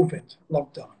 COVID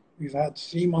lockdown. We've had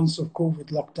 3 months of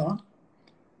COVID lockdown,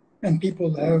 and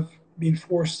people have been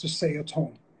forced to stay at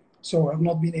home, so have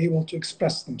not been able to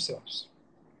express themselves.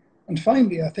 And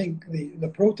finally, I think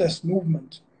the protest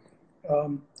movement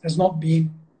has not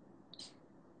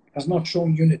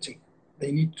shown unity.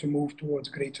 They need to move towards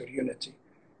greater unity.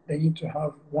 They need to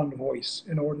have one voice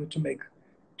in order to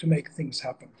make things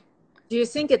happen. Do you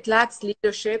think it lacks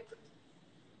leadership?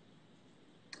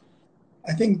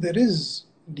 I think there is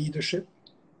leadership,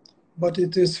 but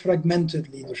it is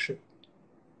fragmented leadership.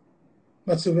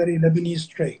 That's a very Lebanese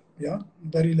trait, yeah,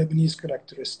 very Lebanese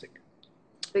characteristic.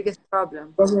 Biggest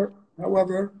problem.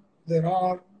 However, there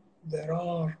are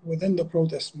within the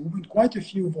protest movement quite a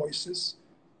few voices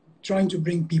trying to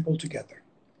bring people together.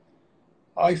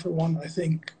 I, for one, I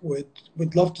think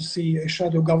would love to see a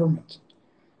shadow government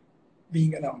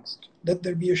being announced. Let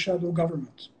there be a shadow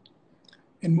government.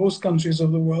 In most countries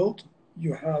of the world,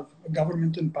 you have a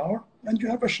government in power and you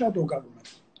have a shadow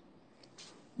government.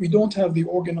 We don't have the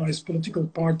organized political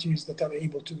parties that are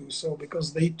able to do so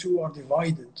because they too are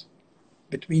divided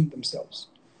between themselves.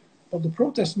 But the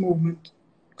protest movement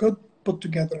could put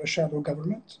together a shadow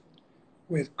government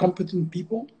with competent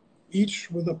people,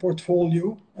 each with a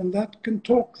portfolio, and that can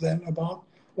talk then about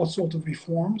what sort of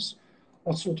reforms,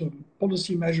 what sort of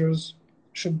policy measures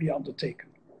should be undertaken.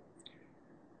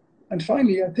 And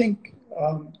finally, I think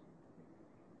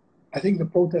the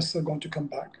protests are going to come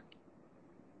back.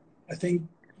 I think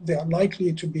they are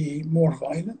likely to be more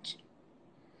violent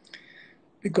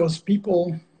because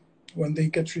people, when they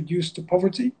get reduced to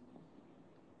poverty,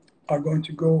 are going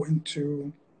to go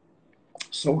into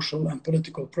social and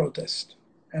political protest.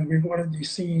 And we've already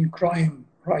seen crime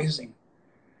rising.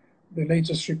 The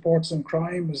latest reports on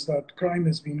crime is that crime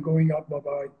has been going up by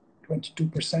about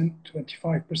 22%,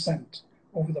 25%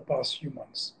 over the past few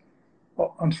months.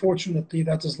 Well, unfortunately,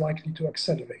 that is likely to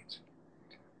accelerate.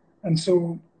 And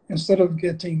so instead of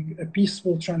getting a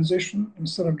peaceful transition,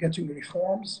 instead of getting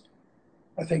reforms,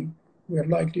 I think we're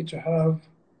likely to have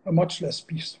a much less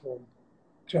peaceful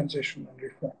transition and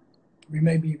reform. We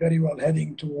may be very well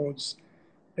heading towards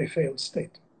a failed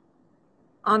state.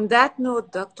 On that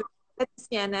note, Dr. said to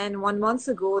CNN 1 month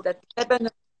ago that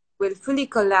Lebanon will fully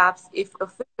collapse if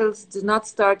officials do not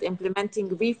start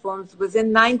implementing reforms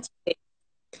within 90 days.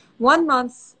 1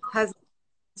 month has passed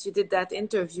since you did that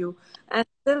interview, and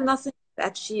still nothing is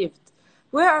achieved.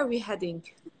 Where are we heading?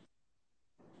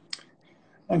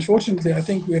 Unfortunately, I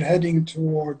think we're heading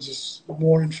towards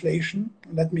more inflation.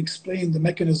 Let me explain the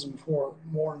mechanism for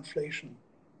more inflation.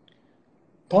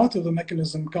 Part of the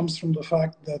mechanism comes from the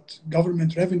fact that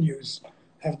government revenues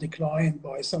have declined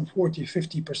by some 40,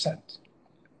 50%.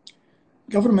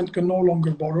 Government can no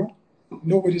longer borrow.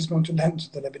 Nobody's going to lend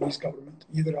to the Lebanese government,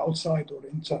 either outside or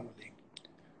internally.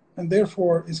 And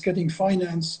therefore, it's getting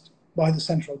financed by the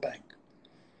central bank.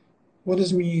 What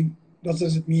does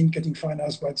it mean getting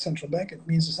financed by the central bank? It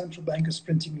means the central bank is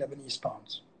printing Lebanese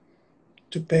pounds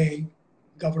to pay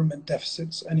government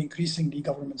deficits and increasingly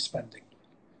government spending.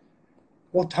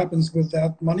 What happens with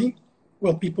that money?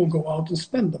 Well, people go out and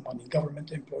spend the money.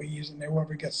 Government employees and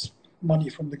whoever gets money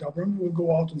from the government will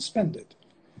go out and spend it.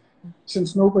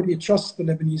 Since nobody trusts the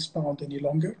Lebanese pound any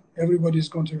longer, everybody's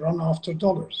going to run after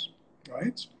dollars,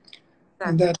 right?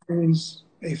 And that means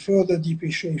a further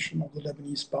depreciation of the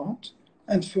Lebanese pound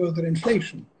and further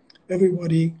inflation.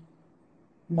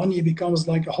 Money becomes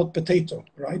like a hot potato,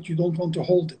 right? You don't want to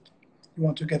hold it. You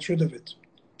want to get rid of it.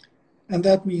 And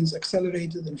that means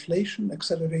accelerated inflation,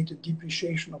 accelerated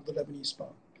depreciation of the Lebanese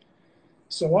pound.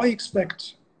 So I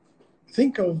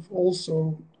think of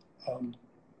also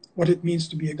what it means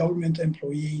to be a government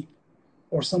employee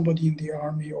or somebody in the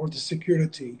army or the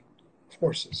security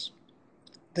forces.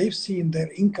 They've seen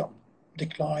their income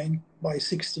decline by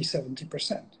 60,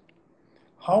 70%.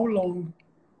 How long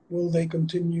will they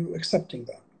continue accepting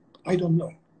that? I don't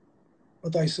know.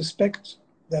 But I suspect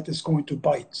that it's going to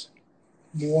bite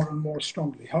more and more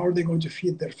strongly. How are they going to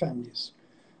feed their families?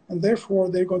 And therefore,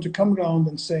 they're going to come around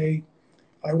and say,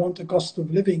 I want a cost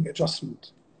of living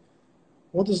adjustment.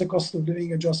 What does a cost of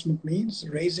living adjustment mean?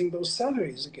 Raising those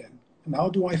salaries again. And how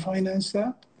do I finance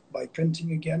that? By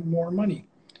printing again more money.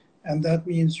 And that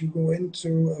means you go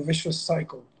into a vicious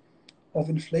cycle of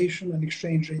inflation and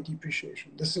exchange rate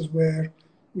depreciation. This is where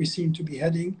we seem to be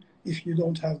heading if you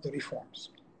don't have the reforms.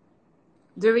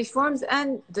 The reforms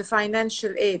and the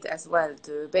financial aid as well,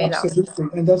 the bailout. Absolutely,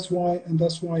 and that's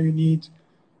why you need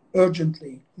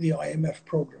urgently the IMF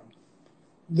program.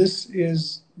 This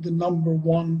is the number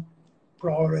one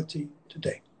priority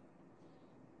today.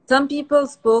 Some people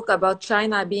spoke about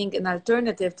China being an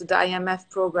alternative to the IMF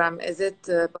program. Is it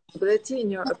a possibility in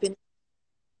your opinion?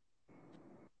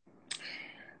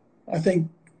 I think,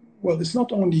 well, it's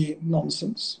not only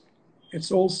nonsense,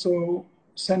 it's also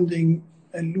sending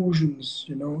illusions,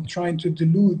 trying to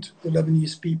delude the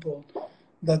Lebanese people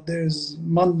that there's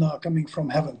manna coming from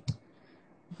heaven.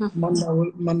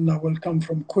 Manna will come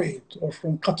from Kuwait or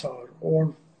from Qatar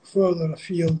or further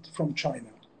afield from China.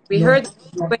 We heard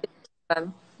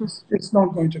it's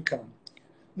not going to come.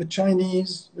 The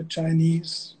Chinese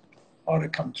are a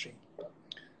country.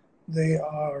 They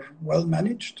are well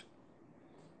managed.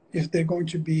 If they're going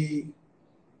to be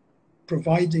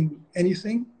providing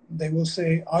anything, they will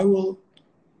say, I will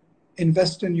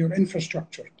invest in your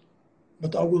infrastructure,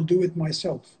 but I will do it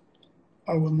myself.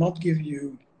 I will not give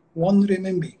you one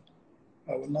renminbi.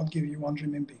 I will not give you one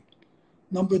renminbi.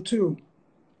 Number two,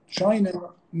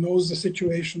 China knows the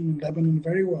situation in Lebanon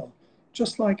very well.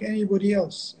 Just like anybody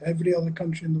else, every other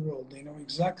country in the world, they know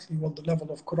exactly what the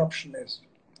level of corruption is.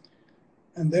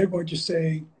 And they're going to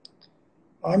say,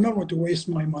 I'm not going to waste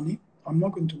my money. I'm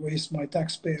not going to waste my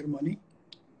taxpayer money.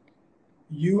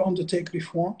 You undertake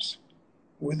reforms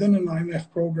within an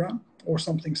IMF program or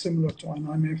something similar to an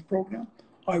IMF program,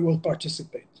 I will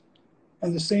participate.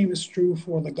 And the same is true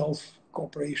for the Gulf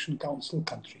Cooperation Council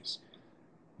countries.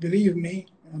 Believe me,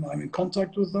 and I'm in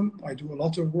contact with them. I do a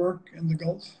lot of work in the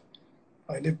Gulf.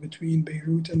 I live between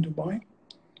Beirut and Dubai.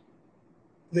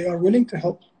 They are willing to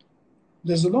help.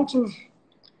 There's a lot of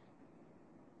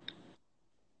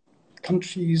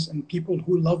countries and people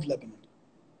who love Lebanon,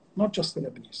 not just the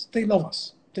Lebanese. They love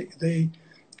us.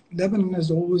 Lebanon has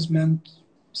always meant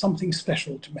something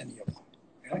special to many of them,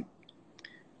 right?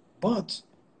 But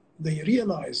they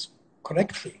realize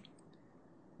correctly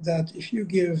that if you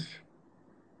give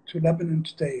to Lebanon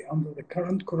today under the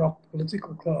current corrupt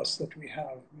political class that we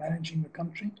have managing the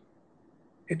country,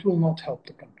 it will not help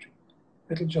the country.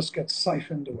 It'll just get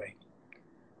siphoned away.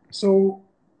 So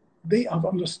they have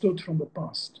understood from the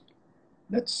past.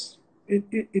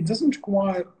 It doesn't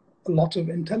require a lot of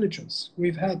intelligence.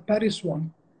 We've had Paris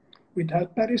 1, we've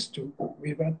had Paris 2,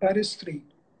 we've had Paris 3.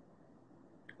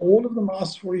 All of them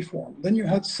asked for reform. Then you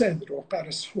had CEDR or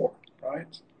Paris 4,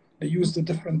 right? They used a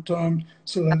different term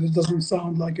so that it doesn't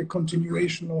sound like a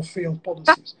continuation of failed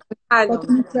policies.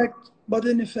 But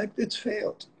in effect, it's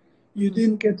failed. You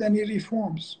didn't get any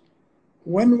reforms.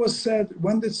 When did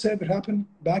CEDR happen?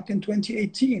 Back in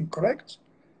 2018, correct?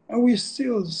 And we're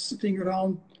still sitting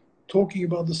around talking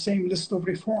about the same list of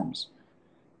reforms.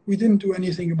 We didn't do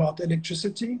anything about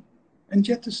electricity, and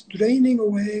yet it's draining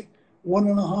away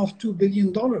 $1.5–2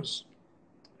 billion,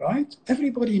 right?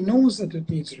 Everybody knows that it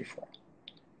needs reform,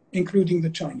 including the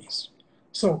Chinese.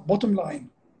 So bottom line,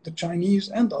 the Chinese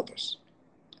and others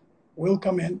will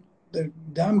come in. They're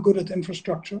damn good at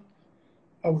infrastructure.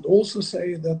 I would also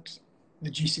say that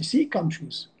the GCC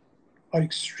countries are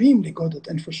extremely good at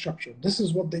infrastructure. This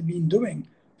is what they've been doing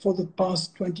for the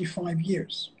past 25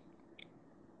 years.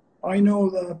 I know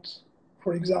that,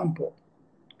 for example,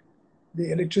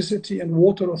 the electricity and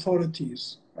water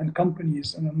authorities and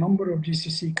companies in a number of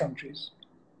GCC countries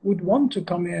would want to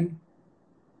come in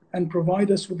and provide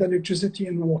us with electricity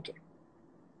and water.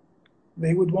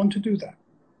 They would want to do that.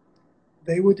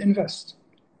 They would invest,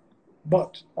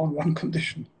 but on one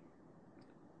condition: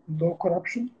 no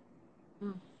corruption,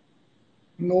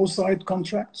 no side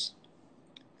contracts,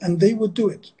 and they would do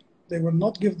it. They will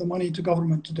not give the money to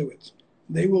government to do it.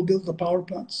 They will build the power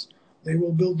plants, they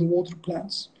will build the water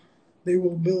plants, they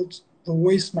will build the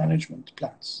waste management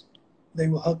plants. They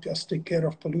will help us take care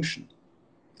of pollution.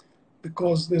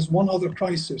 Because there's one other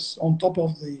crisis on top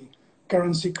of the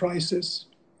currency crisis,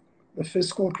 the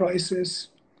fiscal crisis,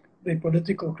 the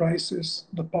political crisis,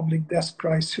 the public debt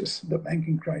crisis, the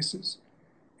banking crisis.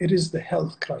 It is the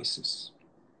health crisis,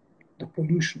 the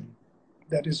pollution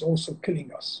that is also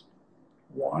killing us.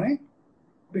 Why?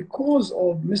 Because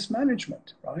of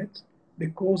mismanagement, right?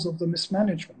 Because of the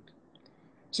mismanagement.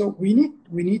 So we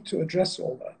need to address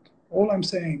all that. All I'm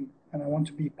saying, and I want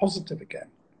to be positive again,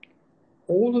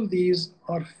 all of these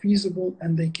are feasible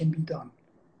and they can be done.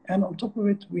 And on top of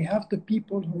it, we have the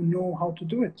people who know how to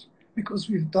do it because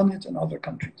we've done it in other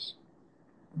countries.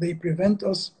 They prevent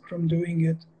us from doing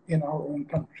it in our own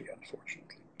country,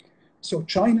 unfortunately. So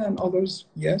China and others,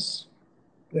 yes,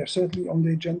 they're certainly on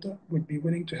the agenda, would be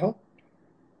willing to help.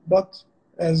 But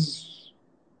as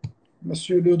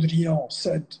Monsieur Le Drian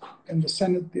said in the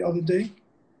Senate the other day,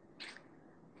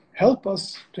 help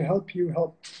us to help you,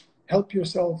 help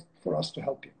yourself for us to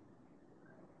help you.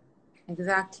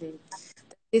 Exactly.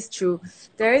 That is true.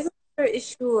 There is another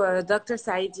issue, Dr.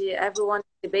 Saidi, everyone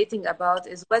is debating about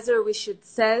is whether we should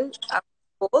sell our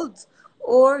gold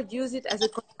or use it as a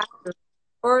collateral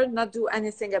or not do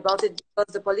anything about it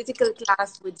because the political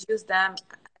class would use them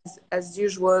as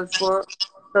usual for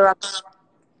corruption.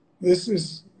 This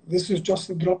is just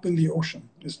a drop in the ocean,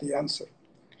 is the answer.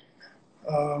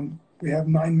 We have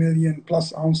 9 million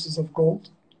plus ounces of gold.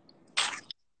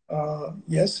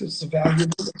 Yes, it's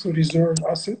valuable, it's a reserve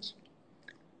asset.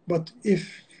 But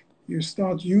if you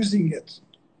start using it,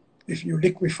 if you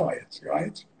liquefy it,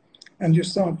 right, and you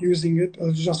start using it,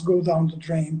 it'll just go down the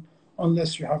drain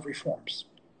unless you have reforms.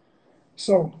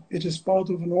 So it is part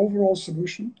of an overall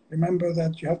solution. Remember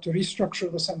that you have to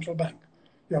restructure the central bank.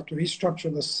 You have to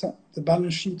restructure the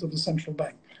balance sheet of the central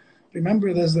bank.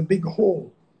 Remember, there's a big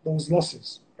hole, those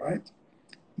losses, right?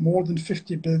 More than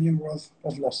 50 billion worth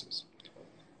of losses.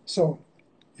 So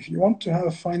if you want to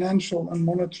have financial and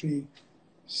monetary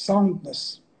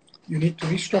soundness, you need to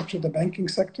restructure the banking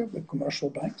sector, the commercial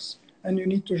banks, and you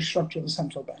need to restructure the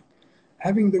central bank.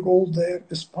 Having the gold there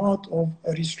is part of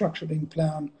a restructuring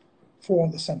plan for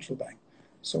the central bank.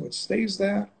 So it stays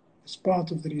there, it's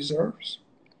part of the reserves,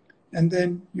 and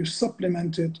then you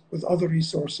supplement it with other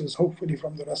resources, hopefully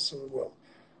from the rest of the world,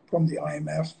 from the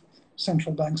IMF,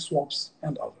 central bank swaps,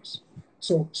 and others.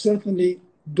 So certainly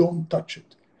don't touch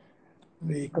it.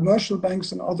 The commercial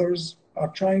banks and others are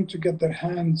trying to get their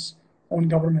hands on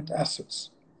government assets,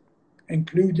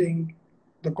 including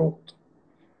the gold.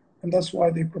 And that's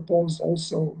why they proposed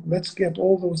also, let's get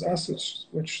all those assets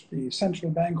which the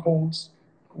central bank holds,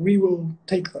 we will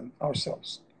take them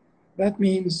ourselves. That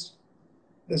means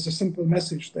there's a simple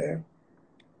message there.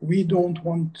 We don't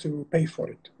want to pay for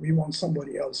it. We want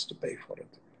somebody else to pay for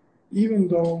it. Even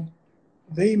though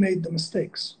they made the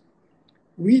mistakes.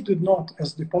 We did not,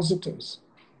 as depositors,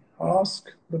 ask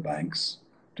the banks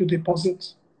to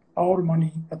deposit our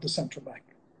money at the central bank.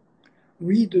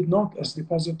 We did not, as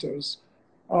depositors,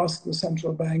 ask the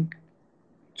central bank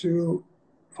to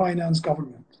finance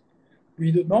government.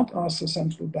 We did not ask the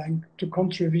central bank to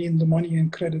contravene the money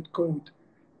and credit code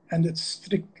and its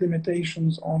strict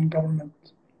limitations on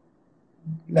government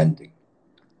lending.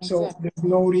 So there's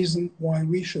no reason why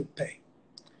we should pay.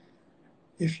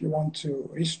 If you want to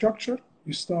restructure,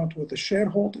 you start with the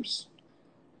shareholders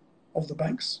of the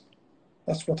banks.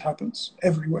 That's what happens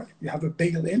everywhere. You have a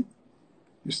bail-in.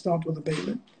 You start with a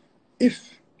bail-in.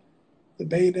 If the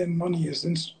bail-in money is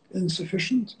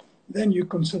insufficient, then you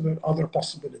consider other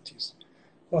possibilities.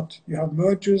 But you have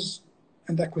mergers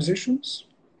and acquisitions.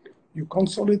 You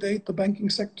consolidate the banking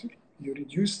sector. You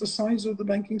reduce the size of the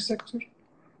banking sector.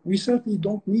 We certainly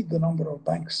don't need the number of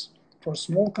banks. For a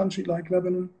small country like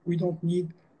Lebanon, we don't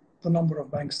need the number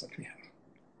of banks that we have.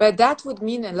 But that would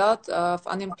mean a lot of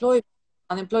unemployment.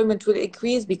 Unemployment will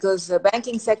increase because the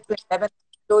banking sector in Lebanon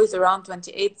employs around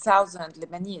 28,000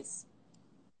 Lebanese.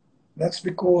 That's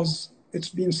because it's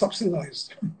been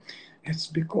subsidized. It's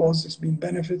because it's been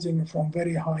benefiting from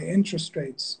very high interest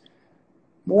rates.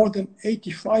 More than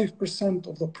 85%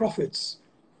 of the profits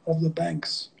of the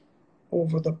banks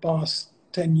over the past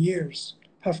 10 years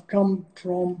have come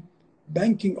from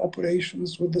banking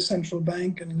operations with the central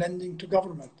bank and lending to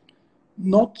government,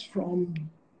 not from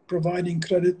providing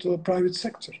credit to the private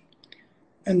sector.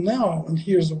 And now, and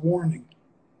here's a warning,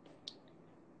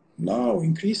 now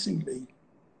increasingly,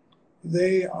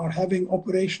 they are having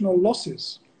operational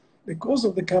losses because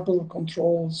of the capital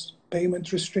controls,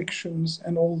 payment restrictions,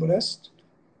 and all the rest.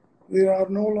 There are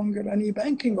no longer any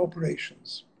banking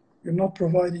operations. You're not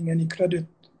providing any credit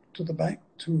to the bank,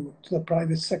 to the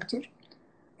private sector.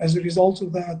 As a result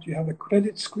of that, you have a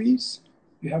credit squeeze,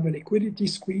 you have a liquidity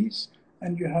squeeze,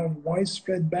 and you have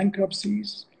widespread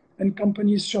bankruptcies and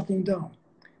companies shutting down.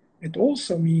 It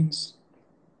also means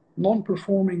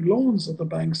non-performing loans of the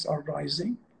banks are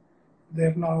rising,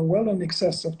 They're now well in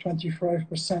excess of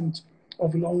 25%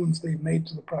 of loans they've made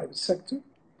to the private sector.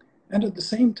 And at the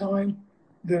same time,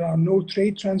 there are no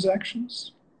trade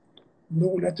transactions, no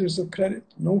letters of credit,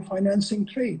 no financing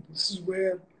trade. This is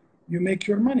where you make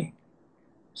your money.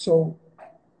 So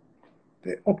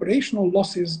the operational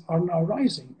losses are now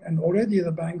rising, and already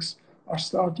the banks are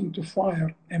starting to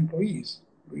fire employees.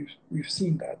 We've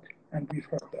seen that, and we've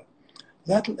heard that.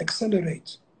 That'll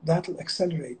accelerate,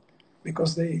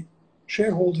 because the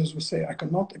shareholders will say, I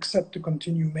cannot accept to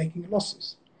continue making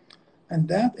losses. And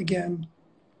that, again,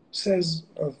 says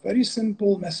a very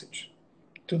simple message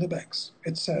to the banks.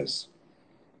 It says,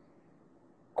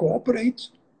 cooperate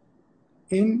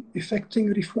in effecting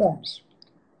reforms.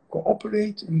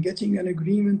 Cooperate in getting an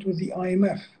agreement with the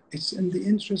IMF. It's in the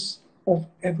interest of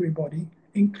everybody,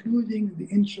 including the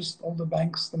interest of the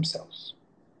banks themselves.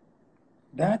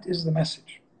 That is the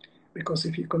message. Because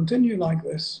if you continue like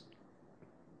this,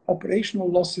 operational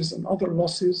losses and other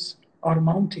losses are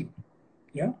mounting.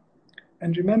 Yeah?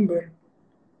 And remember,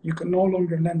 you can no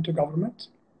longer lend to government,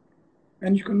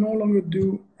 and you can no longer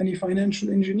do any financial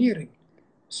engineering.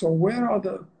 So where are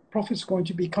the profits going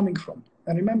to be coming from?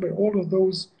 And remember, all of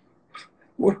those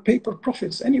were paper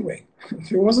profits anyway.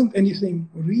 There wasn't anything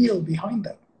real behind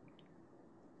that.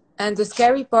 And the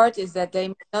scary part is that they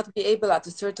may not be able at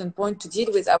a certain point to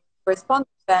deal with our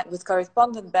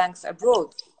correspondent banks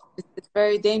abroad. It's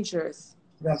very dangerous.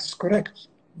 That's correct.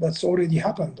 That's already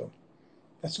happened, though.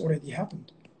 That's already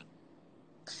happened.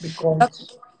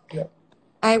 Because, yeah.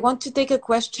 I want to take a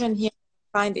question here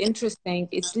I find interesting.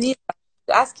 It's Lisa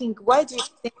asking, what do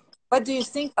you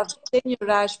think of the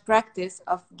seigniorage practice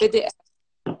of BDF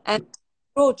and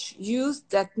approach used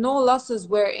that no losses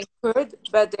were incurred,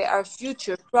 but they are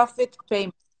future profit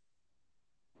payments?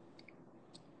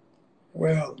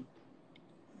 Well,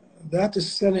 that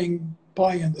is selling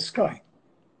pie in the sky,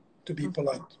 to be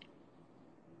polite.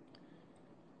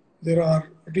 There are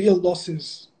real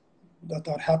losses that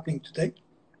are happening today.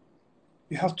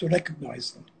 You have to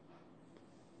recognize them.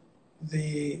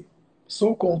 The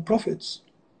so-called profits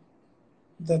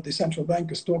that the central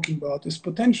bank is talking about is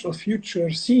potential future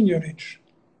seigniorage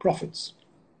profits.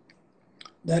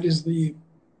 That is the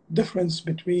difference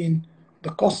between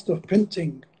the cost of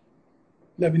printing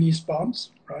Lebanese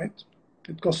pounds, right?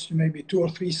 It costs you maybe 2 or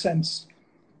 3 cents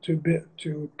to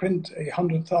print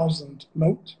 100,000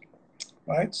 note,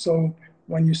 right? So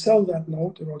when you sell that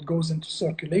note or it goes into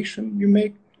circulation, you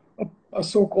make a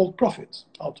so-called profit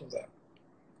out of that.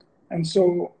 And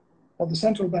so what the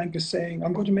central bank is saying,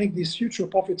 I'm going to make these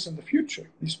profits in the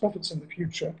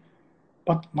future,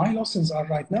 but my losses are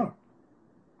right now.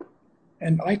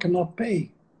 And I cannot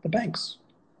pay the banks.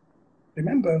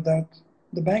 Remember that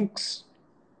the banks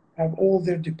have all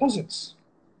their deposits,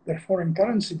 their foreign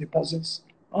currency deposits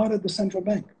are at the central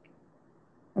bank.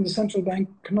 And the central bank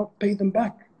cannot pay them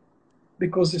back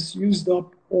because it's used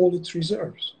up all its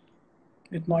reserves.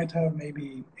 It might have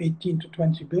maybe 18 to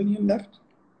 20 billion left.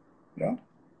 Yeah.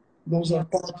 Those are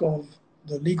part of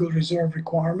the legal reserve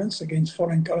requirements against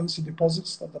foreign currency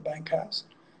deposits that the bank has,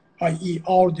 i.e.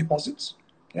 our deposits.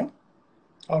 Yeah.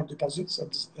 Our deposits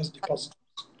as depositors.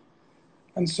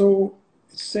 And so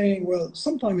it's saying, well,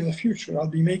 sometime in the future, I'll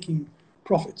be making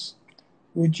profits.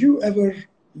 Would you ever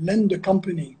lend a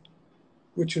company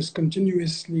which is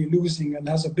continuously losing and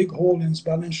has a big hole in its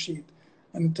balance sheet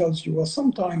and tells you, well,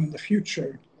 sometime in the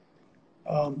future,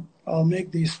 I'll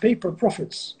make these paper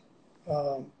profits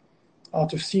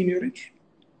out of seigniorage?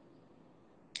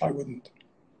 I wouldn't.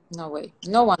 No way.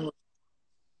 No one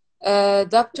would.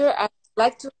 Doctor, I'd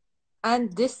like to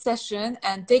end this session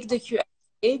and take the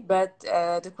Q&A, but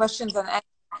the questions and answers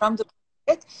from the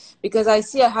public, because I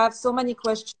see I have so many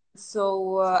questions.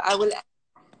 So I will end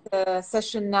the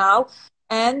session now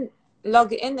and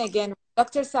log in again with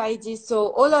Dr. Saidi.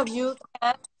 So all of you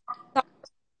can type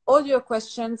all your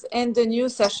questions in the new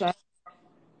session.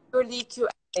 Purely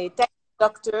Q&A. Thank you,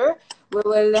 Doctor. We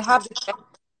will have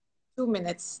 2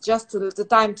 minutes, just the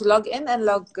time to log in and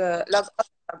log out,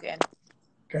 log in.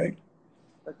 Okay.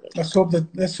 Let's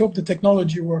hope the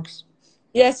technology works.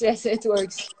 Yes, it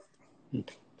works.